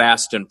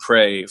fast and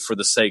pray for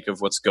the sake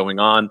of what's going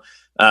on.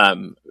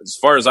 As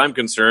far as I'm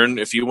concerned,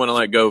 if you want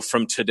to go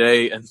from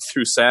today and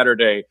through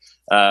Saturday,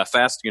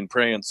 fasting and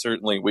praying,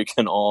 certainly we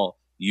can all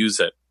use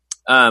it.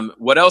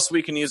 What else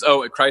we can use?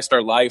 Oh, at Christ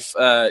Our Life,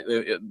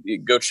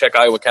 go check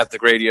Iowa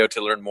Catholic Radio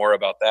to learn more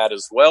about that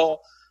as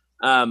well.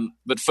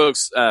 But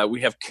folks,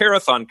 we have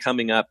Carathon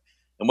coming up.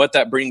 And what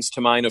that brings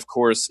to mind, of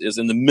course, is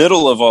in the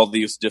middle of all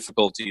these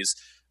difficulties,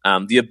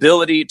 the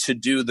ability to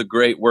do the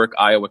great work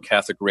Iowa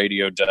Catholic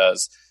Radio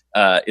does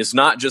is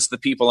not just the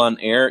people on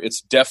air.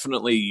 It's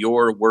definitely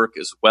your work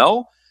as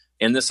well.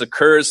 And this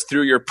occurs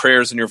through your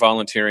prayers and your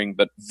volunteering,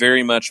 but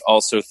very much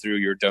also through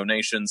your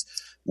donations.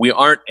 We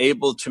aren't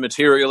able to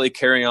materially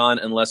carry on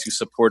unless you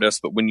support us.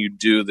 But when you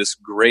do, this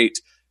great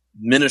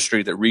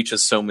ministry that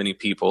reaches so many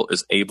people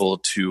is able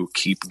to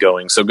keep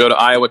going. So go to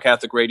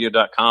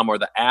iowacatholicradio.com or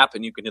the app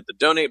and you can hit the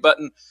donate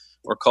button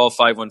or call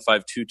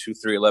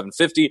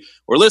 515-223-1150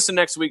 or listen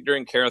next week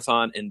during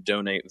Carathon and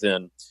donate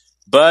then.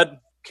 Bud,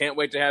 can't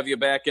wait to have you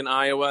back in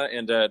Iowa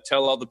and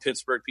tell all the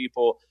Pittsburgh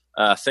people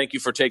thank you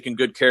for taking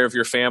good care of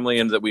your family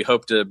and that we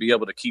hope to be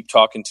able to keep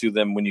talking to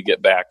them when you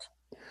get back.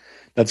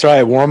 That's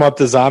right. Warm up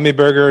the zombie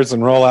burgers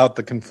and roll out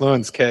the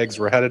Confluence kegs.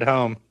 We're headed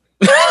home.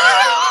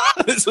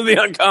 This is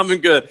the Uncommon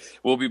Good.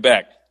 We'll be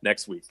back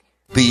next week.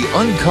 The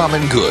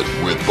Uncommon Good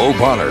with Bo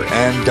Bonner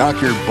and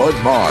Dr. Bud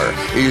Marr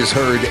is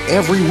heard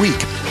every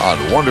week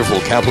on wonderful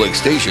Catholic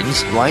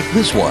stations like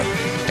this one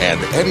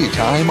and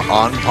anytime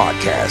on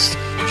podcast.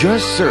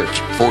 Just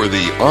search for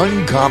The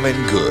Uncommon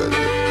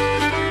Good.